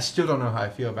do I still don't know how I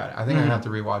feel about it. I think I'm gonna have to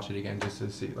rewatch it again just to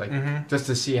see, just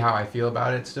to see how I feel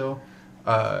about it still.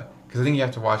 Because I think you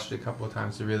have to watch it a couple of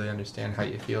times to really understand how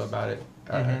you feel about it.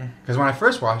 Because when I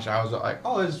first watched it, I was like,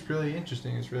 oh, this is really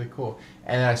interesting. It's really cool.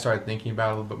 And then I started thinking about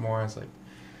it a little bit more. I was like,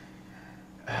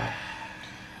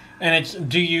 And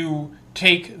do you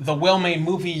take the well-made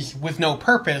movies with no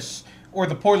purpose or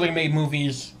the poorly made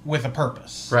movies with a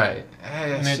purpose? right.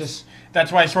 That's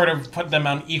why I sort of put them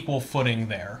on equal footing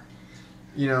there.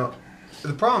 The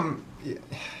problem,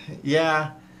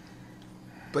 yeah.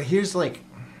 But here's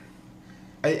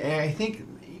I think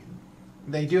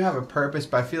they do have a purpose,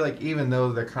 but I feel like even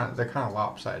though they're kind of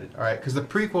lopsided, all right? Because the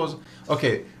prequels,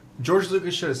 okay, George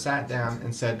Lucas should have sat down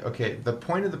and said, okay, the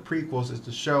point of the prequels is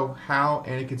to show how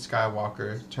Anakin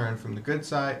Skywalker turned from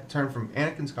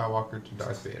Anakin Skywalker to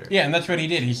Darth Vader. Yeah, and that's what he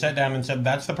did. He sat down and said,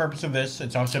 that's the purpose of this.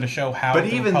 It's also to show how But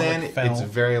the even Republic then, fell. it's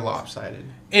very lopsided.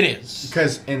 It is.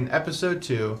 Because in Episode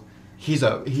 2, he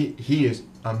is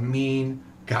a mean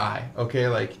guy.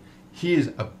 Okay, he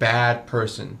is a bad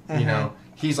person.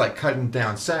 He's cutting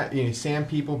down Sam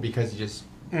people because he just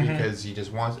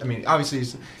wants. I mean,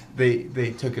 obviously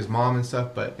they took his mom and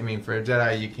stuff, but I mean, for a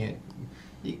Jedi, you can't.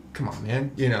 Come on,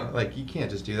 man. You can't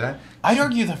just do that. I'd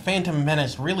argue the Phantom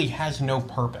Menace really has no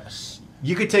purpose.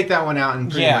 You could take that one out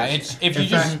and pretty Yeah, much... it's if in you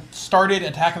fact- just started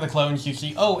Attack of the Clones, you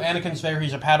see, oh, Anakin's there,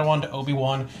 he's a Padawan to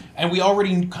Obi-Wan, and we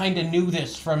already kind of knew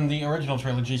this from the original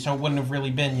trilogy, so it wouldn't have really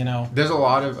been, There's a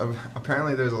lot of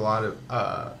apparently there's a lot of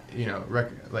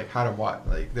like how to watch,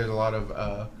 like there's a lot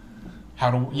of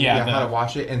how to how to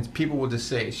watch it, and people will just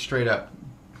say straight up,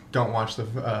 don't watch the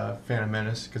Phantom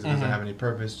Menace because it doesn't have any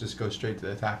purpose. Just go straight to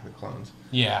the Attack of the Clones.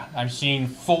 Yeah, I've seen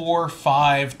 4,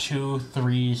 5, 2,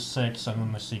 3, 6, and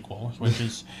then the sequel, which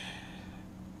is...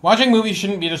 Watching movies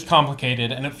shouldn't be this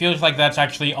complicated, and it feels like that's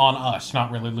actually on us, not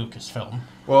really Lucasfilm.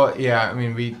 Well, yeah, I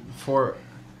mean,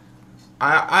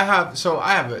 I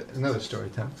have another story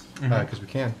time because we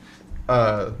can.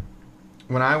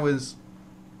 When I was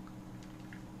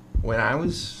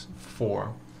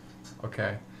 4,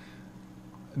 okay.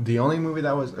 The only movie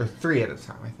that was, or 3 at the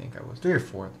time, I think I was 3 or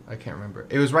 4, I can't remember.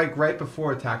 It was right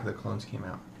before Attack of the Clones came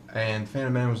out, and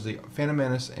Phantom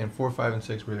Menace and 4, 5, and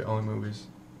 6 were the only movies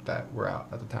that were out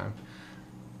at the time.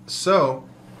 So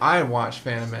I watched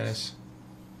Phantom Menace.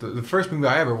 The first movie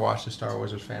I ever watched of Star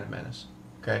Wars was Phantom Menace.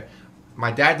 Okay,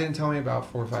 my dad didn't tell me about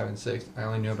 4, 5, and 6. I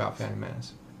only knew about Phantom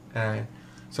Menace, and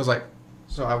so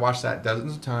I watched that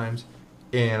dozens of times,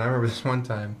 and I remember this one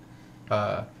time.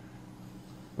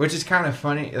 Which is kind of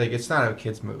funny. Like, it's not a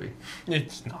kid's movie.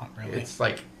 It's not really. It's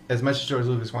like, as much as George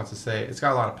Lucas wants to say, it's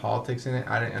got a lot of politics in it.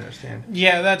 I didn't understand.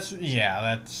 That's...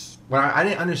 When I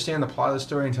didn't understand the plot of the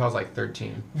story until I was like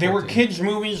 13. They were 14. kids'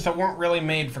 movies that weren't really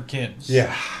made for kids.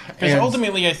 Yeah. Because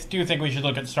ultimately, I do think we should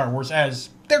look at Star Wars as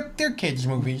they're kids'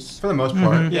 movies. For the most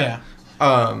part. Yeah.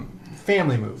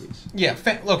 Family movies. Yeah.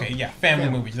 Family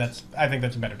movies. I think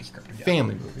that's a better descriptor. Yeah.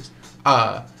 Family movies.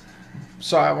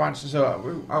 So I watched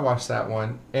that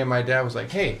one, and my dad was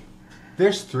like, "Hey,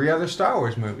 there's 3 other Star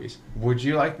Wars movies. Would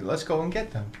you like? Let's go and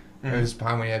get them." It was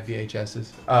time we had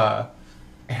VHSs.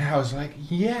 And I was like,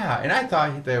 "Yeah." And I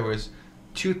thought there was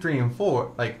 2, 3, and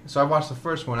 4. Like, so I watched the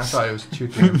first one. I thought it was 2,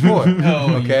 3, and 4.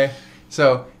 Okay. Yeah.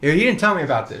 So he didn't tell me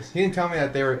about this. He didn't tell me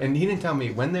that they were, and he didn't tell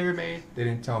me when they were made. They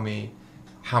didn't tell me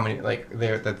how many. Like,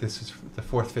 that this is the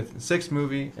 4th, 5th, and 6th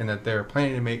movie, and that they're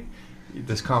planning to make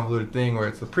this convoluted thing where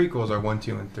it's the prequels are 1,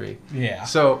 2, and 3. Yeah.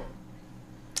 So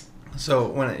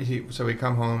we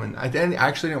come home, and I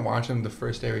actually didn't watch them the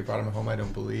first day we brought them home. I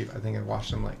don't believe. I think I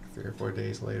watched them like 3 or 4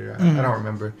 days later. I don't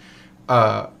remember.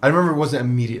 I remember it wasn't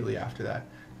immediately after that.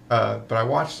 But I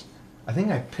watched. I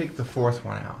think I picked the 4th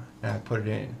one out and I put it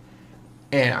in.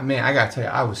 And man, I gotta tell you,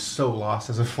 I was so lost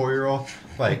as a 4-year-old.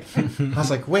 Like, I was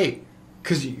like, wait,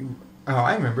 because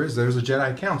I remember there's a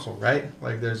Jedi Council, right?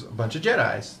 Like, there's a bunch of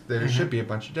Jedis. There should be a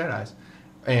bunch of Jedis.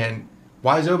 And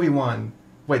why is Obi-Wan?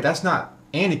 Wait, that's not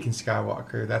Anakin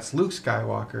Skywalker. That's Luke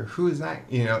Skywalker. Who is that?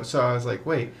 So I was like,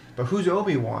 wait, but who's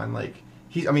Obi-Wan? Like,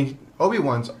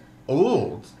 Obi-Wan's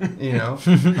old, I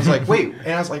was like, wait,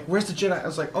 and I was like, where's the Jedi? I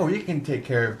was like, oh, you can take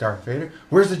care of Darth Vader.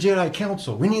 Where's the Jedi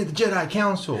Council? We need the Jedi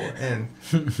Council. And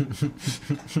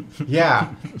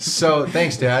yeah, so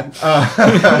thanks, Dad.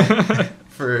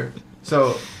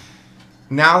 So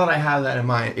now that I have that in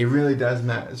mind, it really does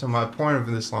matter. So my point of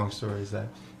this long story is that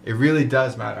it really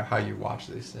does matter how you watch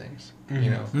these things.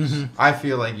 I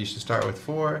feel like you should start with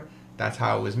 4. That's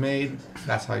how it was made.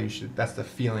 That's how you should. That's the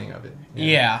feeling of it.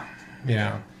 Yeah.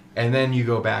 And then you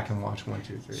go back and watch 1,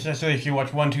 2, 3. So if you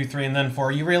watch 1, 2, 3, and then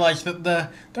 4, you realize that there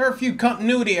are a few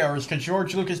continuity errors because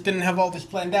George Lucas didn't have all this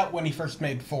planned out when he first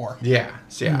made 4. Yeah.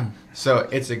 So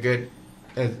it's a good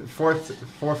 4,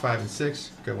 5, and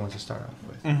 6. Good ones to start off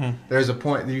with. There's a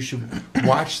point that you should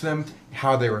watch them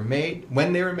how they were made,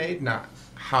 when they were made, not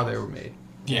how they were made.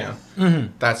 Yeah.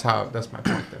 That's my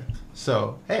point there.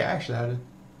 So hey, I actually had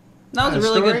That was a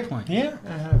really good point. Yeah.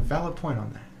 I had a valid point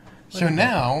on that. So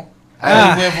now we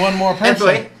have one more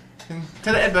person.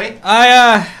 To the Ed boy.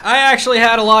 I actually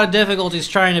had a lot of difficulties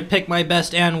trying to pick my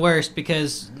best and worst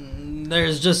because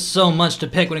there's just so much to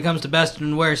pick when it comes to best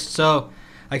and worst. So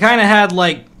I kind of had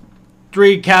like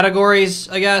 3 categories,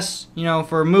 I guess,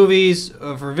 for movies,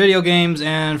 for video games,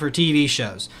 and for TV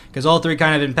shows. Because all 3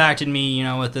 kind of impacted me,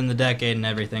 within the decade and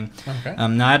everything. Okay.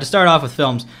 Now I had to start off with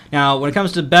films. Now, when it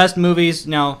comes to best movies,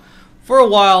 for a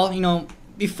while,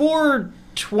 before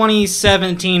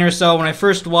 2017 or so, when I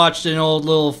first watched an old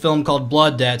little film called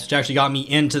Blood Debts, which actually got me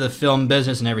into the film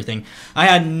business and everything, I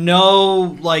had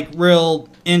no real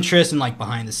interest in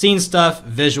behind the scenes stuff,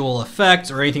 visual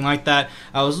effects, or anything like that.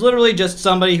 I was literally just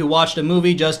somebody who watched a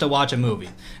movie just to watch a movie.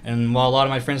 And while a lot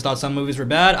of my friends thought some movies were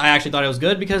bad, I actually thought it was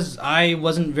good because I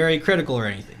wasn't very critical or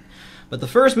anything. But the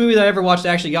first movie that I ever watched that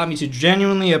actually got me to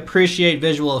genuinely appreciate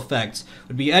visual effects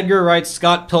would be Edgar Wright's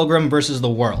Scott Pilgrim vs. the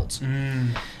World.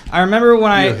 I remember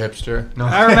when You hipster. No.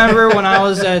 I remember when I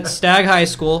was at Stag High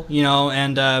School, you know,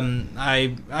 and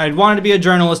I wanted to be a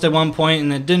journalist at one point,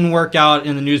 and it didn't work out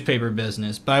in the newspaper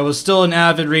business. But I was still an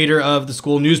avid reader of the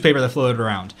school newspaper that floated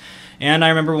around. And I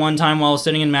remember one time while I was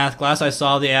sitting in math class, I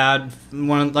saw the ad, the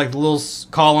little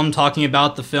column talking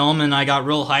about the film, and I got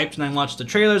real hyped, and I watched the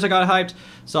trailers, I got hyped,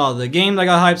 saw the games, I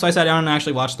got hyped, so I sat down and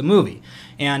actually watched the movie.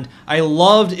 And I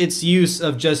loved its use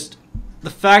of just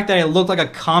the fact that it looked like a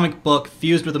comic book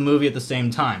fused with a movie at the same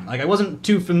time. Like, I wasn't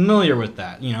too familiar with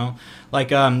that, you know? Like,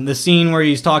 the scene where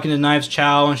he's talking to Knives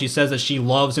Chow, and she says that she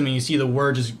loves him, and you see the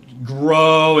word just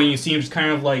grow, and you see him just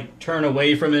kind of like turn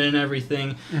away from it and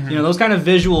everything. You know, those kind of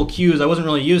visual cues I wasn't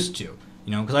really used to,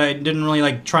 you know, because I didn't really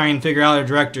like try and figure out a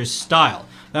director's style.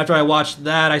 After I watched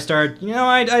that, I started, you know,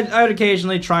 I'd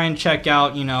occasionally try and check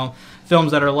out, you know,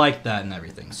 films that are like that and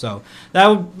everything. So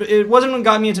it wasn't what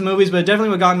got me into movies, but it definitely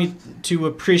what got me to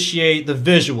appreciate the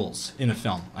visuals in a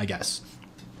film, I guess.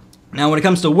 Now, when it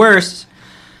comes to worst,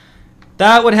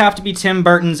 that would have to be Tim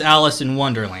Burton's Alice in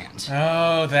Wonderland.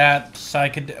 Oh, that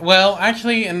psychedelic. Well,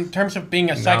 actually, in terms of being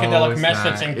a psychedelic mess,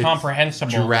 it's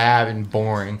incomprehensible. It's drab and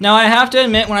boring. Now, I have to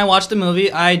admit, when I watched the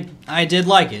movie, I did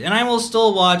like it. And I will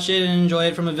still watch it and enjoy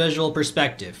it from a visual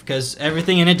perspective, because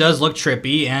everything in it does look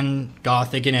trippy and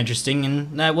gothic and interesting,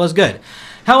 and that was good.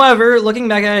 However, looking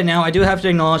back at it now, I do have to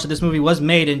acknowledge that this movie was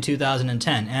made in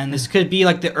 2010, and this could be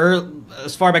like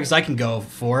as far back as I can go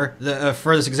for the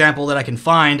furthest example that I can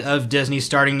find of Disney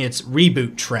starting its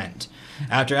reboot trend.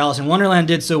 After Alice in Wonderland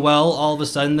did so well, all of a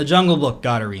sudden The Jungle Book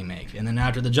got a remake, and then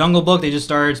after The Jungle Book, they just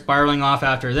started spiraling off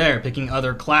after there, picking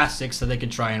other classics that they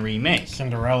could try and remake.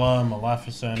 Cinderella,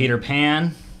 Maleficent, Peter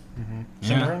Pan.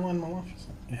 Cinderella and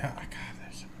Maleficent. Yeah, God.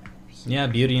 Yeah,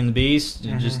 Beauty and the Beast.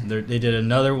 They did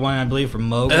another one, I believe, for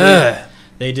Mowgli.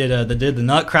 They did the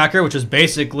Nutcracker, which was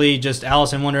basically just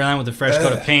Alice in Wonderland with a fresh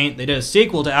coat of paint. They did a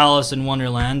sequel to Alice in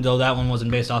Wonderland, though that one wasn't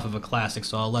based off of a classic,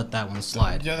 so I'll let that one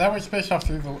slide. Yeah, that was based off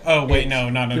through the... Oh, wait, no,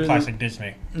 not a classic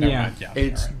Disney. It's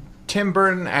right. Tim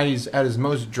Burton at his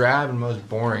most drab and most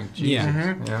boring. Jesus.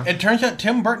 Yeah. It turns out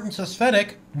Tim Burton's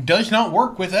aesthetic does not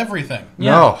work with everything.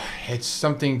 Yeah. No, it's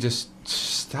something just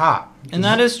stop. And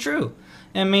that is true.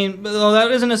 I mean, though that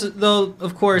isn't, though,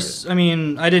 of course, I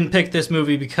mean, I didn't pick this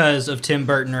movie because of Tim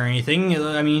Burton or anything.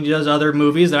 I mean, he does other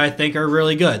movies that I think are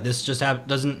really good. This just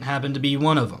doesn't happen to be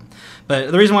one of them.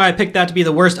 But the reason why I picked that to be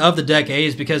the worst of the decade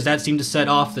is because that seemed to set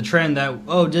off the trend that,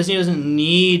 oh, Disney doesn't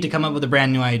need to come up with a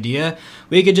brand new idea.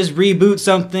 We could just reboot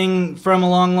something from a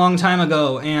long, long time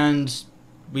ago, and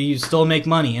we still make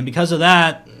money. And because of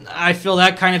that, I feel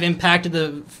that kind of impacted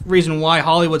the reason why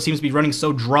Hollywood seems to be running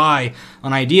so dry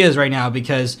on ideas right now,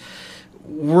 because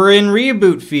we're in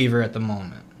reboot fever at the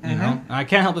moment. You know, I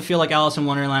can't help but feel like Alice in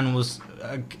Wonderland was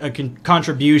a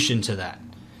contribution to that.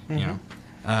 You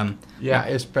know, yeah,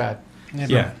 it's bad.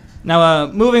 Yeah. Now,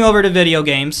 moving over to video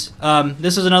games,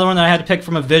 this is another one that I had to pick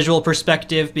from a visual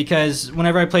perspective, because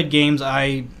whenever I played games,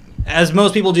 as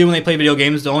most people do when they play video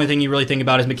games, the only thing you really think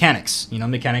about is mechanics. You know,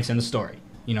 mechanics and the story.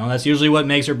 You know, that's usually what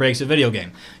makes or breaks a video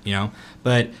game, you know.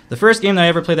 But the first game that I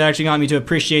ever played that actually got me to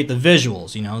appreciate the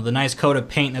visuals, you know, the nice coat of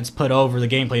paint that's put over the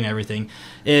gameplay and everything,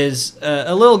 is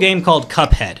a little game called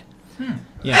Cuphead.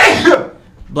 Yeah.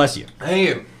 Bless you. Thank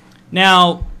you.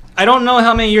 Now, I don't know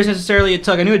how many years necessarily it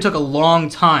took. I knew it took a long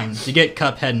time to get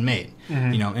Cuphead made.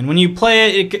 You know, and when you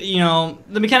play it, you know,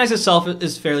 the mechanics itself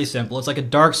is fairly simple. It's like a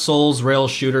Dark Souls rail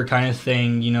shooter kind of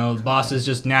thing. You know, the bosses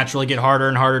just naturally get harder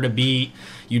and harder to beat.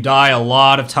 You die a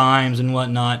lot of times and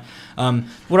whatnot.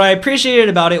 What I appreciated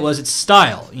about it was its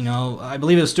style. You know, I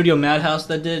believe it was Studio Madhouse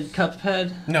that did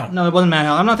Cuphead. No, it wasn't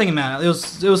Madhouse. I'm not thinking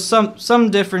Madhouse. It was some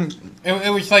different.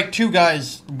 It was like two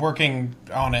guys working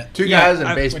on it. Two guys in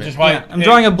a basement. Which is why I'm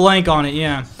drawing a blank on it.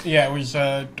 Yeah. Yeah, it was.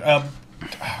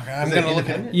 I'm gonna look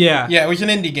at it. Yeah. Yeah, it was an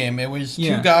indie game. It was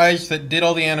two guys that did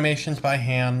all the animations by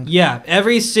hand. Yeah,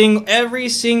 every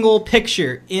single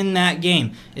picture in that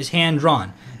game is hand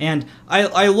drawn. And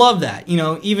I love that, you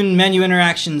know, even menu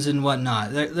interactions and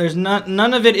whatnot. There's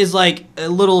none of it is like a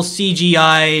little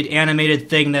CGI'd animated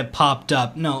thing that popped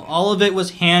up. No, all of it was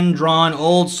hand-drawn,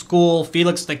 old school,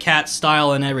 Felix the Cat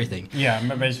style and everything. Yeah,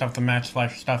 based off the Match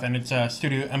Flash stuff, and it's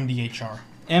Studio MDHR.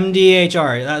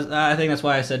 MDHR. I think that's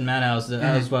why I said Madhouse.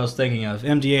 That's what I was thinking of.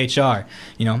 MDHR.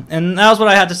 You know, and that was what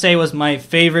I had to say was my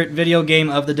favorite video game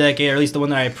of the decade, or at least the one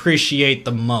that I appreciate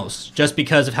the most, just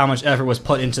because of how much effort was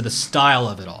put into the style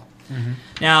of it all.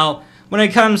 Now, when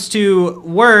it comes to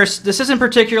worst, this isn't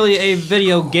particularly a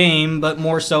video game, but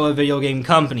more so a video game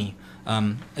company.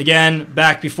 Again,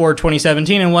 back before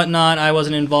 2017 and whatnot, I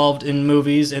wasn't involved in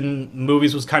movies, and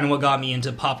movies was kind of what got me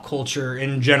into pop culture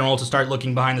in general to start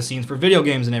looking behind the scenes for video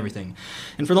games and everything.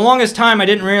 And for the longest time, I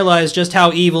didn't realize just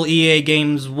how evil EA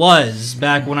Games was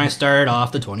back when I started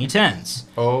off the 2010s.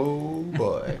 Oh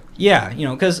boy. Yeah,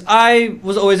 because I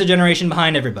was always a generation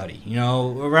behind everybody.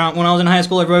 Around when I was in high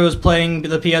school, everybody was playing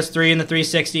the PS3 and the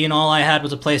 360, and all I had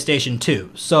was a PlayStation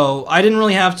 2. So I didn't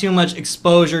really have too much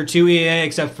exposure to EA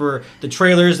except for the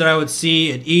trailers that I would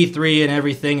see at E3 and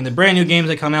everything, and the brand new games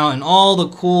that come out, and all the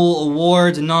cool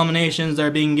awards and nominations that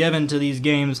are being given to these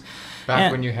games.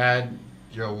 Back when you had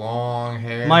your long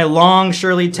hair. My long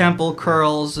Shirley Temple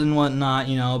curls and whatnot,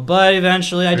 But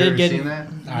eventually I did get... Seen that?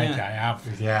 I have.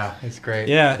 Yeah, it's great.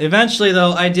 Yeah, eventually,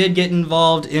 though, I did get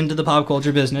involved into the pop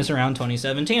culture business around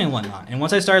 2017 and whatnot. And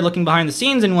once I started looking behind the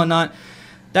scenes and whatnot,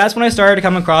 that's when I started to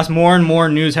come across more and more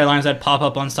news headlines that pop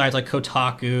up on sites like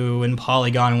Kotaku and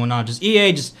Polygon and whatnot. Just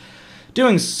EA just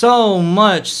doing so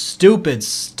much stupid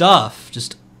stuff.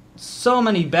 Just so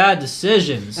many bad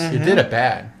decisions. You did it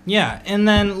bad. Yeah, and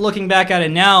then looking back at it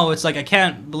now, it's like I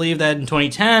can't believe that in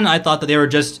 2010 I thought that they were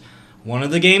just one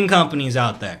of the game companies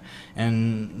out there.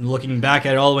 And looking back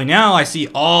at it all the way now, I see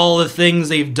all the things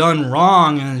they've done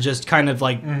wrong, and it just kind of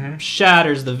like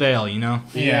shatters the veil,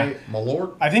 Yeah. My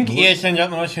lord. I think EA sends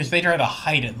out the most because they try to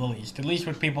hide it at least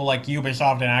with people like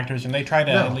Ubisoft and Activision. They try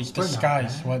to at least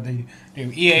disguise what they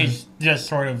do. EA's just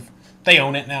sort of... They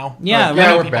own it now. Yeah,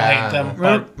 people bad. hate them,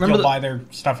 Remember but you'll the- buy their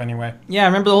stuff anyway. Yeah,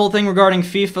 remember the whole thing regarding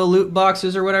FIFA loot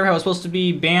boxes or whatever, how it was supposed to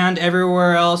be banned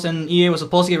everywhere else, and EA was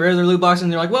supposed to get rid of their loot boxes,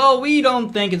 and they're like, well, we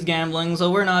don't think it's gambling,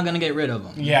 so we're not going to get rid of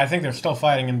them. Yeah, I think they're still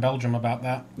fighting in Belgium about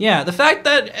that. Yeah, the fact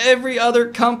that every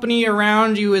other company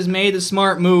around you has made the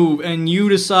smart move, and you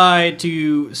decide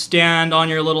to stand on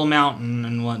your little mountain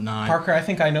and whatnot. Parker, I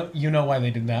think you know why they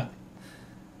did that.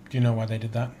 Do you know why they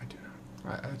did that?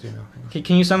 I do know.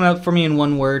 Can you sum it up for me in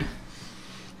one word?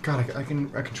 God, I can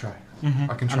try.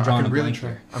 Mm-hmm. I can try. I'm drawing I can a really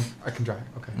blank try. here. I can try.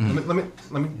 Okay. Mm.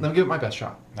 Let me give it my best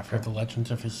shot. I've heard the legends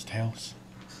of his tales.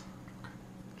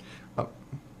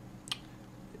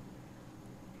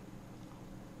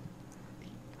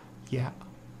 Yeah.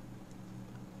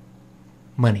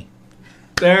 Money.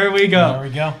 There we go. There we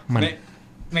go. Money.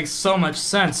 Makes so much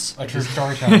sense. A true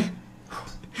storyteller.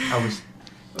 I was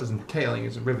entailing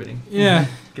is riveting. Yeah.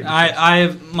 Get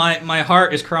it. My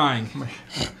heart is crying.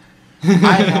 I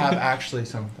have actually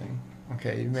something.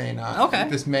 Okay, you may not. Okay.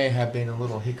 This may have been a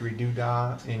little hickory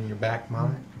doo-dah in your back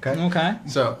mind. Okay. Okay.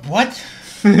 So What?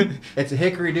 it's a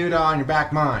hickory doo-dah in your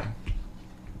back mind.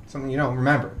 Something you don't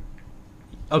remember.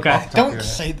 Okay. Don't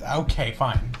say that. Okay,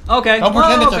 fine. Okay. Don't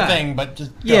pretend it's a okay. thing, but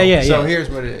just go. Yeah. So here's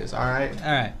what it is. All right.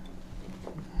 All right.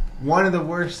 One of the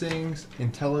worst things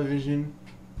in television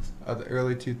of the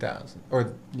early 2000s,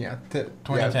 or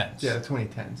 2010s. Yeah, the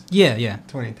 2010s. Yeah.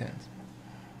 2010s.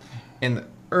 In the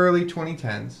early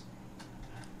 2010s,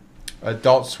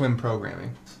 Adult Swim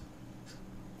programming.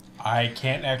 I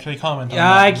can't actually comment on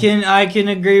Yeah, that. I can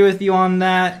agree with you on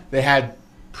that. They had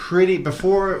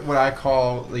before what I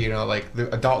call like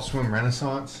the Adult Swim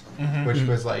Renaissance, which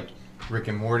was like Rick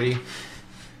and Morty.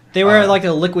 They were at like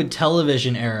a liquid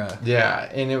television era. Yeah,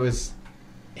 and it was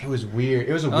weird.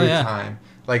 It was a weird time.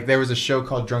 Like there was a show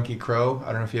called Drunky Crow.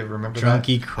 I don't know if you ever remember that.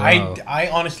 Drunky Crow. I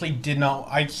honestly did not.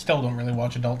 I still don't really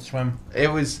watch Adult Swim.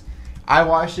 I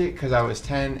watched it because I was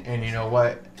 10, and you know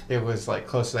what? It was like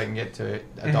close as I can get to it,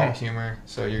 adult humor.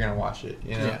 So you're gonna watch it,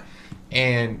 Yeah.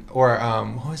 And what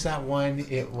was that one?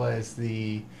 It was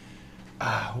the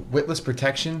Witless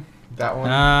Protection. That one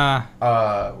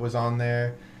was on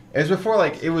there. It was before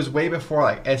it was way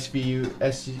before SVU,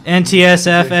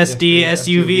 NTSF, SD,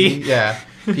 SUV. Yeah,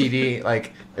 PD.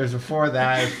 Like it was before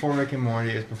that. It was before Rick and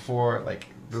Morty. It was before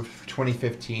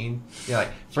 2015. Yeah,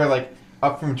 for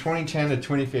up from 2010 to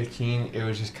 2015, it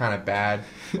was just kind of bad.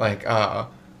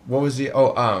 What was the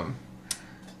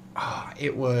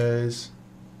it was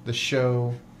the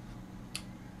show,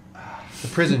 the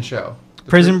prison show.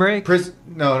 Prison Break?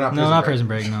 No, not Prison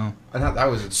Break. No. That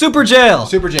was it. Super Jail.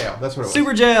 Super Jail. That's what it was.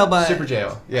 Super Jail by Super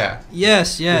Jail. Yeah.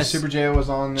 Yes. Super Jail was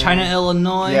on there. China,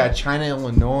 Illinois. Yeah, China,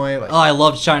 Illinois. Oh, I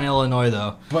loved China, Illinois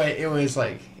though. But it was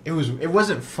it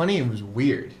wasn't funny. It was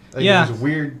weird. Yeah. It was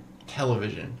weird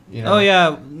television. Oh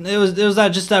yeah, it was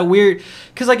that weird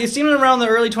because it seemed around the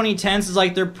early 2010s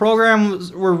is their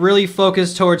programs were really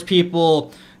focused towards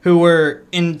people who were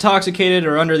intoxicated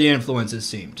or under the influence, it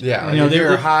seemed. Yeah, you know, if they you're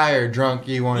were high or drunk,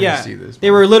 you wanted to see this. They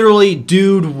were literally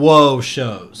dude whoa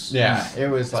shows. Yeah, it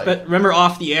was like... But remember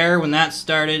Off the Air when that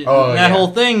started? Oh, that yeah. whole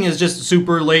thing is just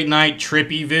super late night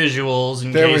trippy visuals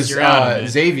in There case was you're out of it.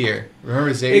 Xavier.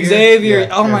 Remember Xavier? Xavier. Yeah,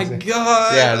 Oh there my was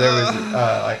god. Yeah, there was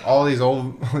like all these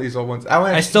old ones.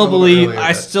 I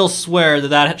still swear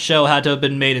that show had to have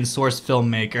been made in Source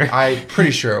Filmmaker. I'm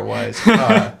pretty sure it was.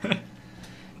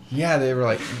 Yeah, they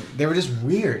were just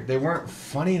weird. They weren't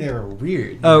funny. They were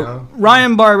weird. You know?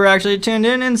 Ryan Barber actually tuned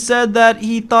in and said that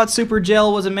he thought Super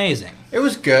Jail was amazing. It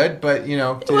was good, but you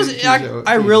know,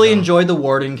 I really enjoyed the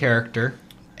Warden character.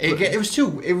 It was a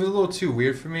little too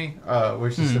weird for me,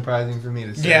 which is surprising for me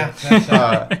to say. Yeah.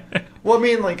 That's well, I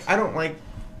mean, like I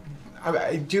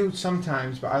do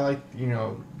sometimes, but I like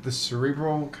the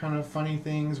cerebral kind of funny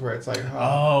things where it's like,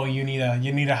 oh, you need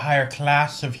a higher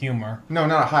class of humor. No,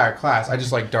 not a higher class. I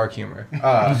just like dark humor.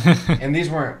 And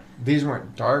these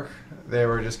weren't dark. They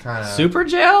were just kind of Super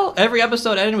Jail. Every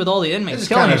episode ended with all the inmates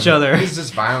killing each other. It was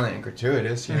just violent and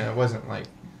gratuitous. It wasn't like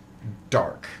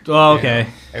dark. Oh, okay.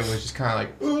 It was just kind of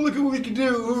like, oh, look at what we can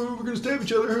do. Oh, we're gonna stab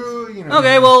each other.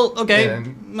 Okay.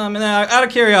 Out of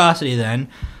curiosity, then.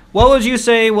 What would you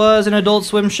say was an Adult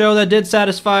Swim show that did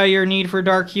satisfy your need for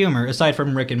dark humor, aside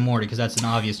from Rick and Morty, because that's an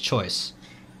obvious choice?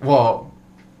 Well,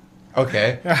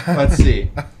 okay. Let's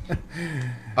see.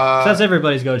 That's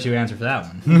everybody's go-to answer for that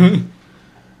one.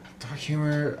 Dark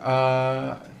humor.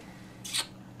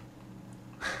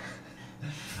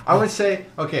 I would say,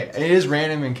 okay, it is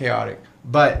random and chaotic,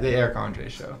 but the Eric Andre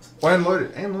show. And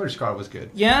Lord Scott was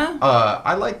good. Yeah?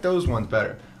 I like those ones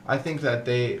better. I think that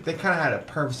they kind of had a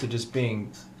purpose of just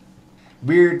being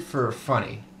weird for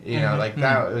funny,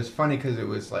 that. It was funny because it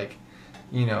was like,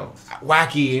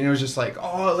 wacky, and it was just like,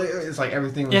 oh, it's like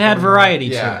everything. It had variety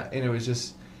to it, and it was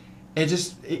just,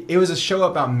 it was a show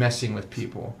about messing with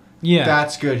people. Yeah,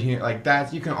 that's good here. Like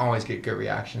that, you can always get good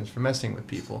reactions for messing with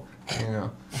people.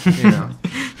 So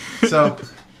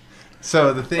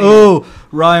the thing. Oh,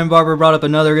 Ryan Barber brought up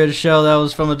another good show that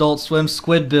was from Adult Swim,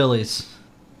 Squidbillies.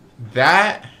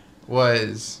 That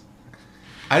was...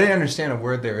 I didn't understand a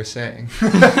word they were saying.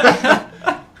 But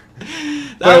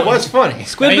it was funny.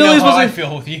 Squidbillies was I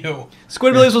feel with you.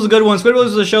 Squidbillies was a good one. Squidbillies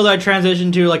was a show that I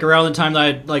transitioned to around the time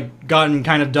that I'd gotten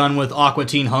kind of done with Aqua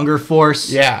Teen Hunger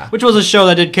Force. Yeah. Which was a show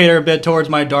that did cater a bit towards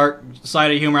my dark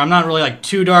side of humor. I'm not really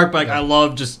too dark, but I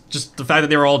love just the fact that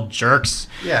they were all jerks.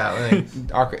 Yeah.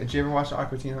 Did you ever watch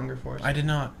Aqua Teen Hunger Force? I did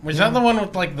not. Was that the one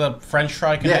with the French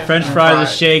fry? Yeah, French fries,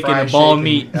 a shake, and a ball of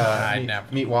meat.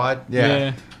 Meat wad.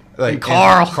 Yeah. And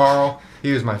Carl. Carl.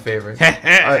 He was my favorite.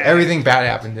 Everything bad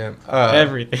happened to him.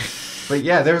 Everything. But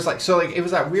yeah, there was it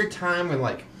was that weird time when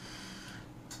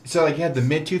you had the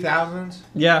mid 2000s.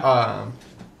 Yeah.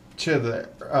 To the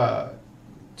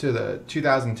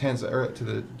 2010s or to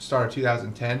the start of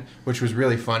 2010, which was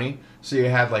really funny. So you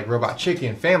had Robot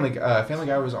Chicken, Family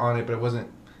Guy was on it, but it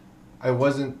wasn't.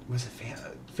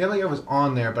 Family Guy was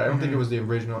on there, but I don't think it was the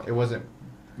original. It wasn't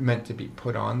meant to be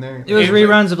put on there. It was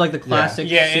reruns of the classic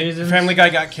seasons. Family Guy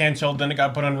got canceled, then it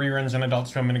got put on reruns in Adult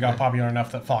Swim, and it got popular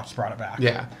enough that Fox brought it back.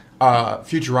 Yeah.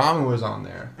 Futurama was on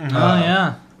there. Oh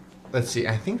yeah. Let's see.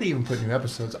 I think they even put new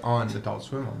episodes on Adult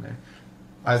Swim on there.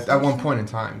 At one point in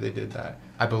time, they did that.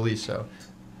 I believe so.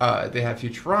 They had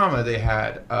Futurama. They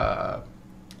had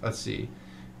let's see.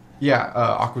 Yeah,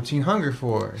 Aqua Teen Hunger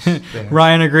Force.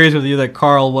 Ryan agrees with you that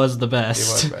Carl was the best.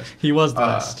 He was the best. He was the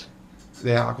best.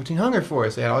 They had Aqua Teen Hunger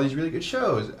Force. They had all these really good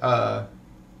shows. And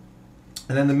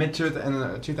then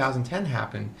the 2010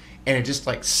 happened, and it just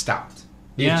stopped.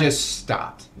 It just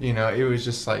stopped. It was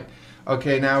just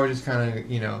okay, now we're just kind of,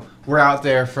 we're out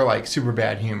there for super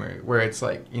bad humor, where it's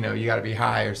you got to be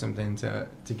high or something to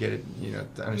get it,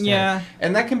 to understand. Yeah.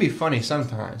 And that can be funny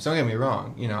sometimes. Don't get me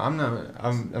wrong. I'm not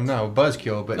a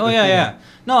buzzkill, but No,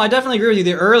 I definitely agree with you.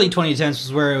 The early 2010s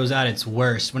was where it was at its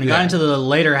worst. When it got into the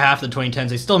later half of the 2010s,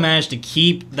 they still managed to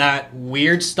keep that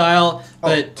weird style.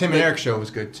 But Tim and Eric's show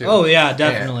was good too. Oh yeah,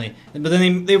 definitely. Yeah. But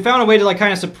then they found a way to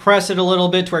kind of suppress it a little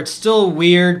bit to where it's still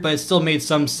weird, but it still made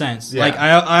some sense. Yeah.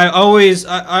 I always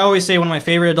say one of my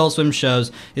favorite Adult Swim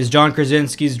shows is John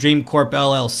Krasinski's Dream Corp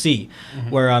LLC,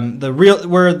 where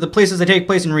the places that take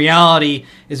place in reality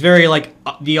is very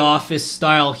The Office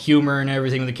style humor and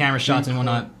everything with the camera shots and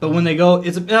whatnot. But when they go,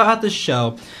 it's about this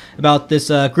show about this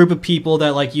group of people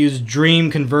that use dream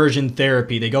conversion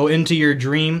therapy. They go into your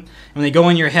dream, and when they go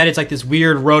in your head, it's this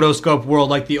weird rotoscope world,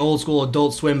 like the old school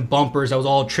Adult Swim bumpers that was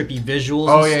all trippy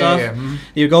visuals and stuff. Yeah. Mm-hmm.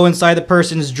 You go inside the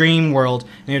person's dream world,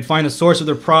 and you'd find the source of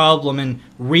their problem and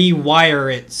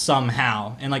rewire it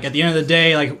somehow. And at the end of the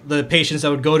day, the patients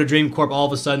that would go to Dream Corp, all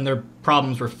of a sudden their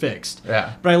problems were fixed.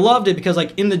 Yeah. But I loved it because,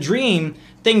 like, in the dream,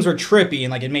 things were trippy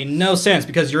and, like, it made no sense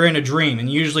because you're in a dream,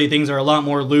 and usually things are a lot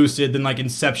more lucid than, like,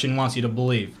 Inception wants you to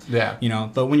believe. Yeah. You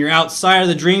know, but when you're outside of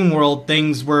the dream world,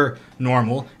 things were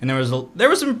normal, and there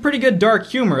was some pretty good dark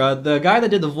humor. The guy that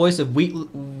did the voice of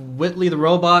Whitley the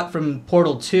robot from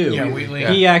Portal 2. Yeah, Wheatley.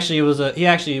 He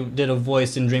actually did a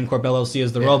voice in Dream Corp LLC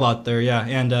as the robot there, yeah.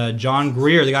 And John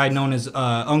Greer, the guy known as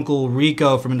Uncle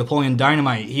Rico from Napoleon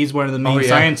Dynamite, he's one of the main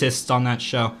scientists on that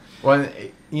show. Well,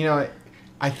 you know,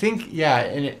 I think,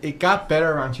 and it got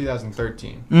better around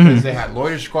 2013 because they had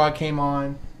Loiter Squad came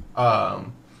on,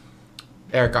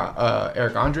 Eric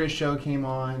Andre's show came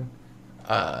on,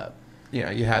 you know,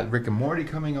 you had Rick and Morty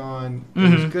coming on.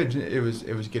 It was good. It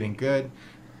was getting good.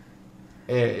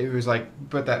 It was like,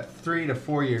 but that 3 to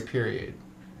 4 year period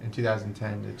in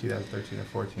 2010 to 2013 or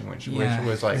 14, which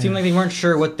was like, it seemed like they weren't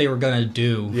sure what they were gonna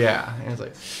do. Yeah, and it's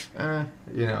like,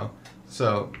 you know,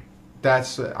 so.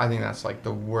 I think that's like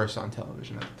the worst on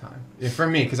television at the time. Yeah, for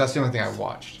me, because that's the only thing I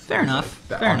watched. Fair enough.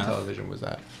 That Fair on enough. television was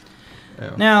that. You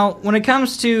know. Now, when it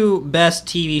comes to best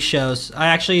TV shows, I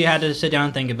actually had to sit down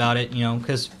and think about it, you know,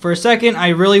 because for a second I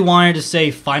really wanted to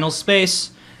say Final Space,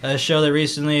 a show that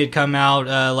recently had come out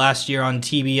last year on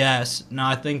TBS. No,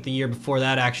 I think the year before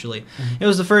that, actually. It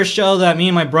was the first show that me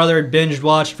and my brother had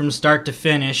binge-watched from start to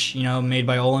finish, you know, made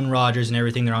by Olin Rogers and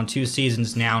everything. They're on 2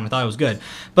 seasons now, and I thought it was good.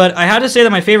 But I had to say that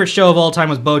my favorite show of all time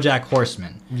was BoJack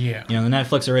Horseman. Yeah. You know, the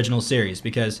Netflix original series,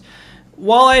 because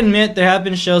while I admit there have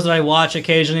been shows that I watch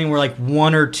occasionally where like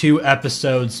 1 or 2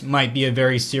 episodes might be a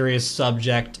very serious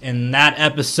subject, and that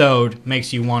episode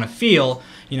makes you want to feel,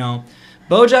 you know,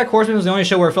 BoJack Horseman was the only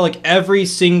show where I felt like every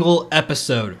single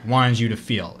episode wanted you to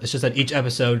feel. It's just that each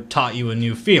episode taught you a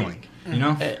new feeling, you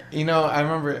know? You know, I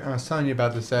remember I was telling you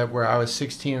about this where I was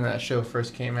 16 and that show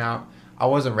first came out. I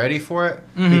wasn't ready for it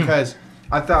because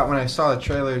I thought when I saw the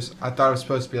trailers, I thought it was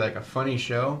supposed to be like a funny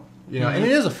show. You know, and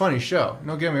it is a funny show.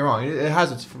 Don't get me wrong. It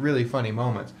has its really funny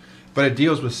moments. But it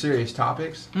deals with serious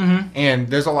topics. And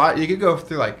there's a lot. You could go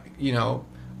through, like, you know,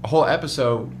 a whole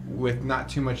episode with not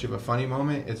too much of a funny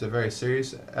moment. It's a very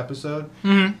serious episode.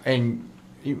 And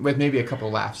with maybe a couple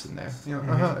laughs in there. You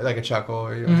know, like a chuckle.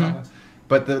 Or, you know,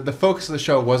 but the focus of the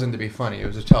show wasn't to be funny. It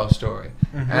was to tell a story.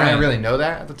 And I didn't really know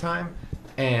that at the time.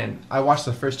 And I watched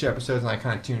the first 2 episodes and I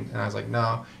kind of tuned, and I was like,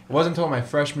 no. It wasn't until my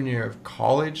freshman year of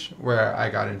college where I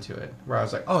got into it, where I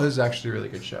was like, oh, this is actually a really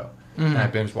good show. And I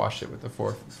binge watched it with the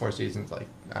four seasons, like,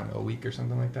 I don't know, a week or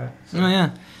something like that. So. Oh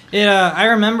yeah, I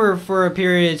remember for a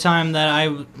period of time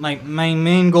that my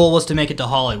main goal was to make it to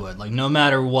Hollywood, like no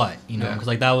matter what, you know, because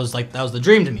that was the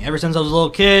dream to me. Ever since I was a little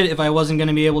kid, if I wasn't going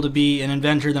to be able to be an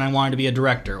inventor, then I wanted to be a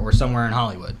director or somewhere in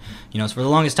Hollywood. You know, so for the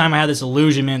longest time I had this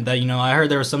illusionment that, you know, I heard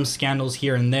there were some scandals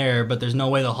here and there, but there's no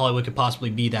way that Hollywood could possibly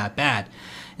be that bad.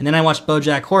 And then I watched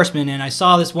BoJack Horseman, and I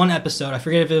saw this one episode. I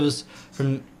forget if it was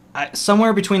from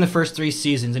somewhere between the first 3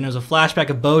 seasons, and it was a flashback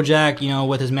of BoJack, you know,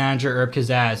 with his manager Herb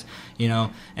Kazaz, you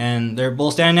know, and they're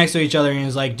both standing next to each other, and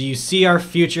he's like, "Do you see our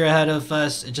future ahead of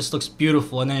us? It just looks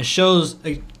beautiful." And then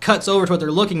it cuts over to what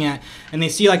they're looking at, and they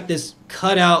see like this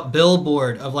cutout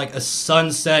billboard of like a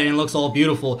sunset, and it looks all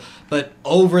beautiful, but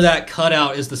over that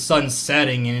cutout is the sun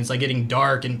setting, and it's like getting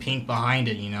dark and pink behind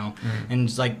it, you know, and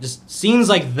it's like just scenes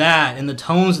like that, and the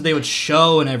tones that they would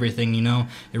show and everything, you know,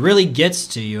 it really gets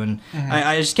to you, and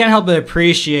I just can't help but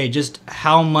appreciate just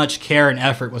how much care and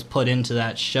effort was put into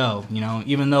that show, you know,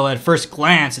 even though at first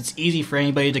glance it's easy for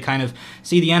anybody to kind of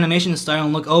see the animation style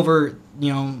and look over,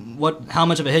 you know, how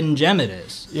much of a hidden gem it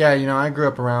is. Yeah, you know, I grew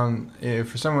up around,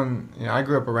 I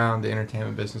grew up around the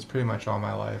entertainment business pretty much all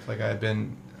my life. Like I've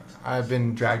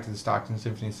been dragged to the Stockton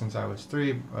Symphony since I was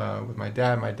 3 with my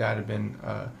dad. My dad had been,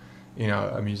 you know,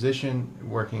 a musician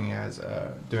working as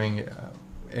doing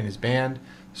in his band.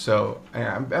 So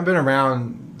I've been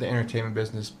around the entertainment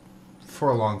business for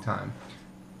a long time.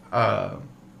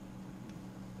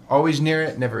 Always near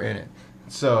it, never in it.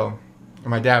 So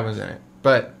my dad was in it,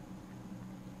 but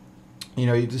you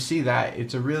know, you just see that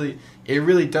it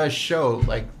really does show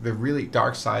like the really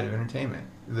dark side of entertainment,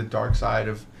 the dark side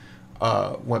of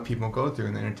what people go through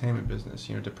in the entertainment business.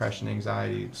 You know, depression,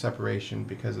 anxiety, separation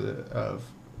because of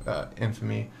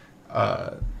infamy.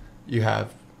 You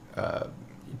have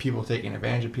people taking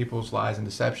advantage of people's lies and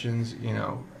deceptions. You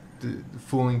know,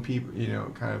 fooling people. You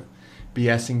know, kind of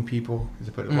BSing people,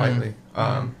 to put it lightly.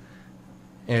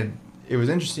 And it was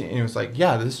interesting. And it was like,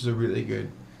 yeah, this is a really good.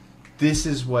 This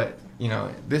is what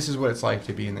it's like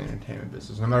to be in the entertainment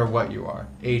business, no matter what you are: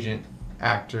 agent,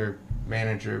 actor,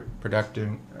 manager,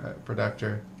 producer.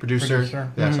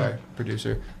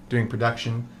 Producer, doing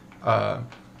production.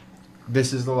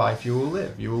 this is the life you will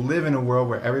live. You will live in a world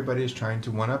where everybody is trying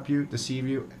to one-up you, deceive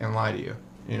you, and lie to you.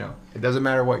 You know, it doesn't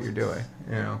matter what you're doing.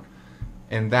 You know,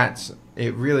 and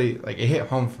it really like it hit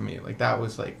home for me. Like that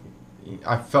was like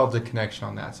I felt the connection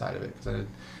on that side of it because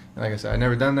like I said, I've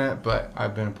never done that, but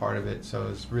I've been a part of it, so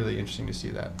it's really interesting to see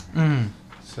that.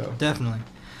 So Definitely.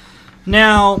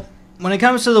 Now, when it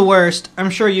comes to the worst, I'm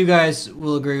sure you guys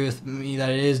will agree with me that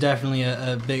it is definitely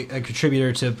a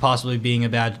contributor to possibly being a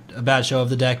bad show of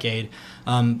the decade.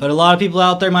 But a lot of people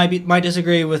out there might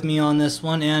disagree with me on this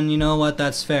one, and you know what?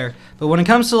 That's fair. But when it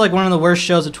comes to like one of the worst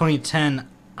shows of 2010,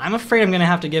 I'm afraid I'm going to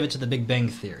have to give it to The Big Bang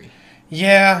Theory.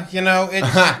 Yeah, you know, it's.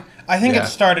 I think Yeah. it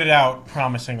started out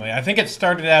promisingly. I think it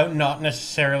started out not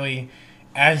necessarily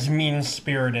as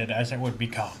mean-spirited as it would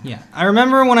become. Yeah, I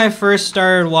remember when I first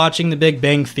started watching The Big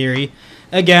Bang Theory.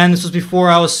 Again, this was before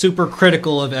I was super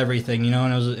critical of everything, you know,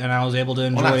 and I was able to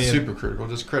enjoy well, not it. super critical,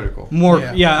 just critical. More,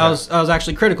 Yeah. yeah, I was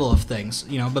actually critical of things,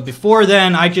 you know. But before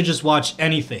then, I could just watch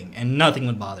anything, and nothing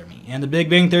would bother me. And The Big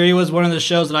Bang Theory was one of the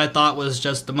shows that I thought was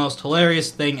just the most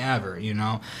hilarious thing ever, you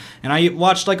know. And I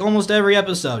watched like almost every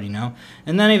episode, you know.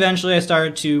 And then eventually, I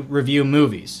started to review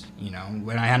movies, you know.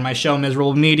 When I had my show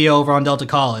Miserable Media over on Delta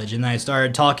College, and I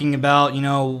started talking about, you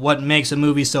know, what makes a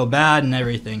movie so bad and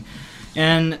everything.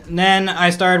 And then I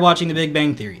started watching The Big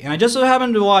Bang Theory. And I just so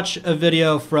happened to watch a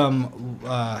video from,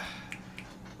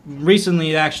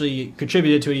 recently it actually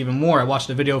contributed to it even more. I watched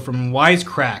a video from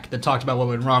Wisecrack that talked about what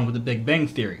went wrong with The Big Bang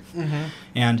Theory.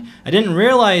 And I didn't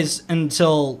realize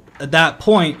until at that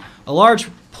point, a large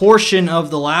portion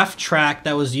of the laugh track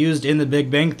that was used in The Big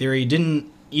Bang Theory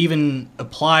didn't even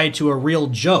apply to a real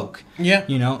joke. Yeah.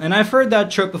 You know, and I've heard that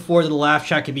trope before that the laugh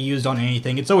track could be used on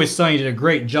anything. It's Always Sunny did a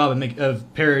great job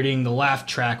of parodying the laugh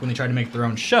track when they tried to make their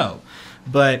own show.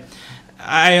 But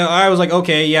I was like,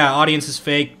 okay, yeah, audience is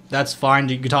fake. That's fine.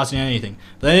 You can toss it in anything.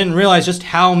 But I didn't realize just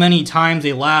how many times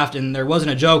they laughed and there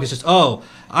wasn't a joke. It's just, oh,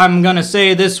 I'm going to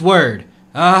say this word.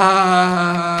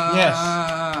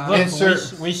 Yes.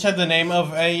 Look, we said the name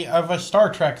of a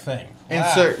Star Trek thing.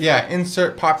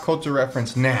 Insert pop culture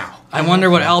reference now. I wonder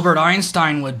what Albert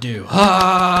Einstein would do.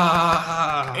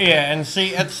 Yeah, and see,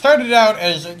 it started out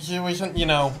as it wasn't, you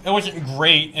know, it wasn't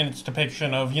great in its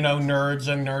depiction of, you know, nerds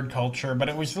and nerd culture, but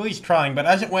it was at least trying. But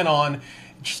as it went on, it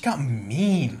just got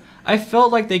mean. I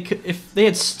felt like they could, if they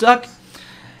had stuck,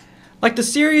 like the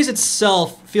series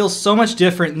itself feels so much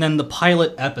different than the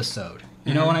pilot episode.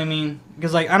 You know what I mean?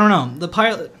 Because like I don't know, the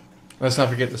pilot. Let's not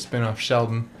forget the spin-off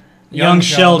Sheldon. Young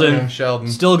Sheldon. Young Sheldon.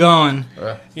 Still going.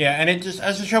 Yeah, and it just,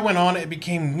 as the show went on, it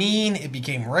became mean, it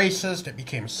became racist, it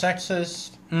became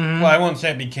sexist. Well, I won't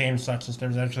say it became sexist. There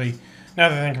was actually, now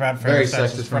that I think about it, Very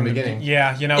sexist from the beginning.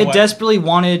 Yeah, you know It what? desperately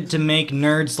wanted to make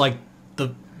nerds like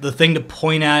the thing to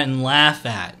point at and laugh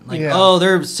at. Like, Yeah. oh,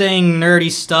 they're saying nerdy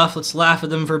stuff. Let's laugh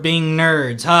at them for being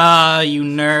nerds. Ha, you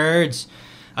nerds.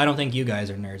 I don't think you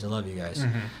guys are nerds. I love you guys.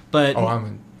 But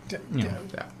you know,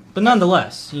 yeah. but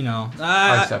nonetheless, you know,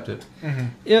 I accept it.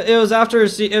 it was after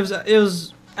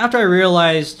I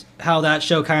realized how that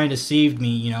show kind of deceived me.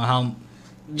 You know how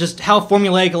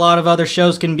formulaic a lot of other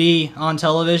shows can be on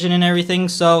television and everything.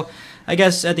 So I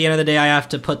guess at the end of the day, I have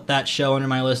to put that show under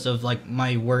my list of like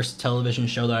my worst television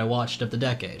show that I watched of the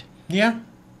decade. Yeah,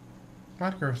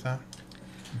 I'd agree with that.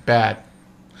 Bad.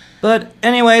 But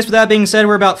anyways, with that being said,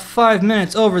 we're about 5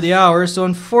 minutes over the hour, so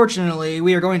unfortunately,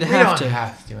 we are going to We don't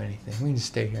have to do anything. We can just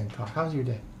stay here and talk. How's your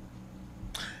day?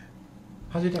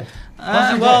 How's your day?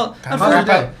 Well, How's your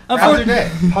day? How's your day?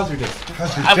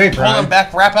 How's your day? I'm pulling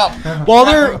back, wrap up.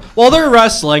 while they're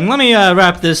wrestling, let me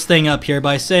wrap this thing up here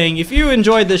by saying, if you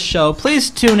enjoyed this show, please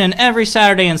tune in every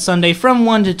Saturday and Sunday from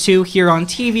 1 to 2 here on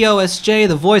TVOSJ,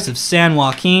 the voice of San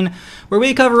Joaquin, where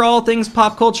we cover all things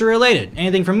pop culture related.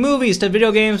 Anything from movies to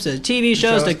video games to TV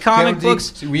shows to comic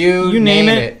books. You name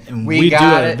it. And We we do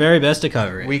got our it. very best to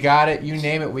cover it. We got it. You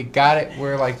name it. We got it.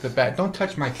 We're like the best. Don't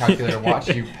touch my calculator watch,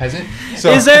 you peasant.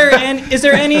 So Is there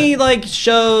any like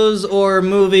shows or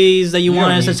movies that you want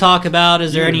don't us to need- talk about?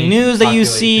 Is there you don't any need to news that you calculate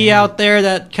see things. out there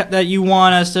that you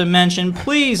want us to mention?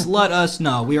 Please let us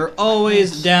know. We are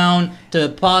always down to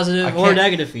positive I or can't-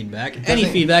 negative feedback. Any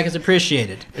doesn't- feedback is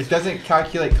appreciated. it doesn't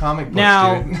calculate comic books,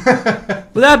 Now- dude.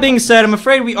 With that being said, I'm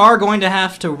afraid we are going to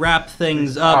have to wrap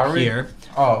things up Are we? here.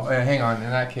 Oh, hang on. In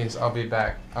that case, I'll be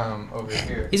back over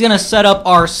here. He's gonna set up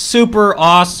our super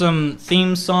awesome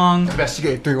theme song.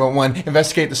 Investigate 311.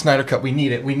 Investigate the Snyder Cut. We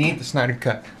need it. We need the Snyder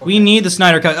Cut. We need the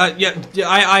Snyder Cut. Yeah,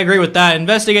 I agree with that.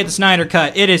 Investigate the Snyder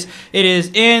Cut. It is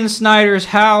in Snyder's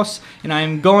house, and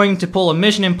I'm going to pull a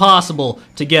Mission Impossible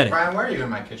to get it. Brian, why are you in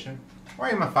my kitchen? Why are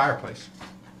you in my fireplace?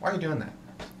 Why are you doing that?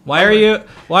 Why are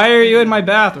you in my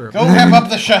bathroom? Go wrap up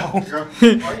the show.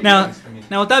 Now,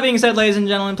 with that being said, ladies and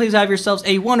gentlemen, please have yourselves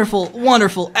a wonderful,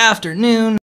 wonderful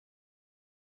afternoon.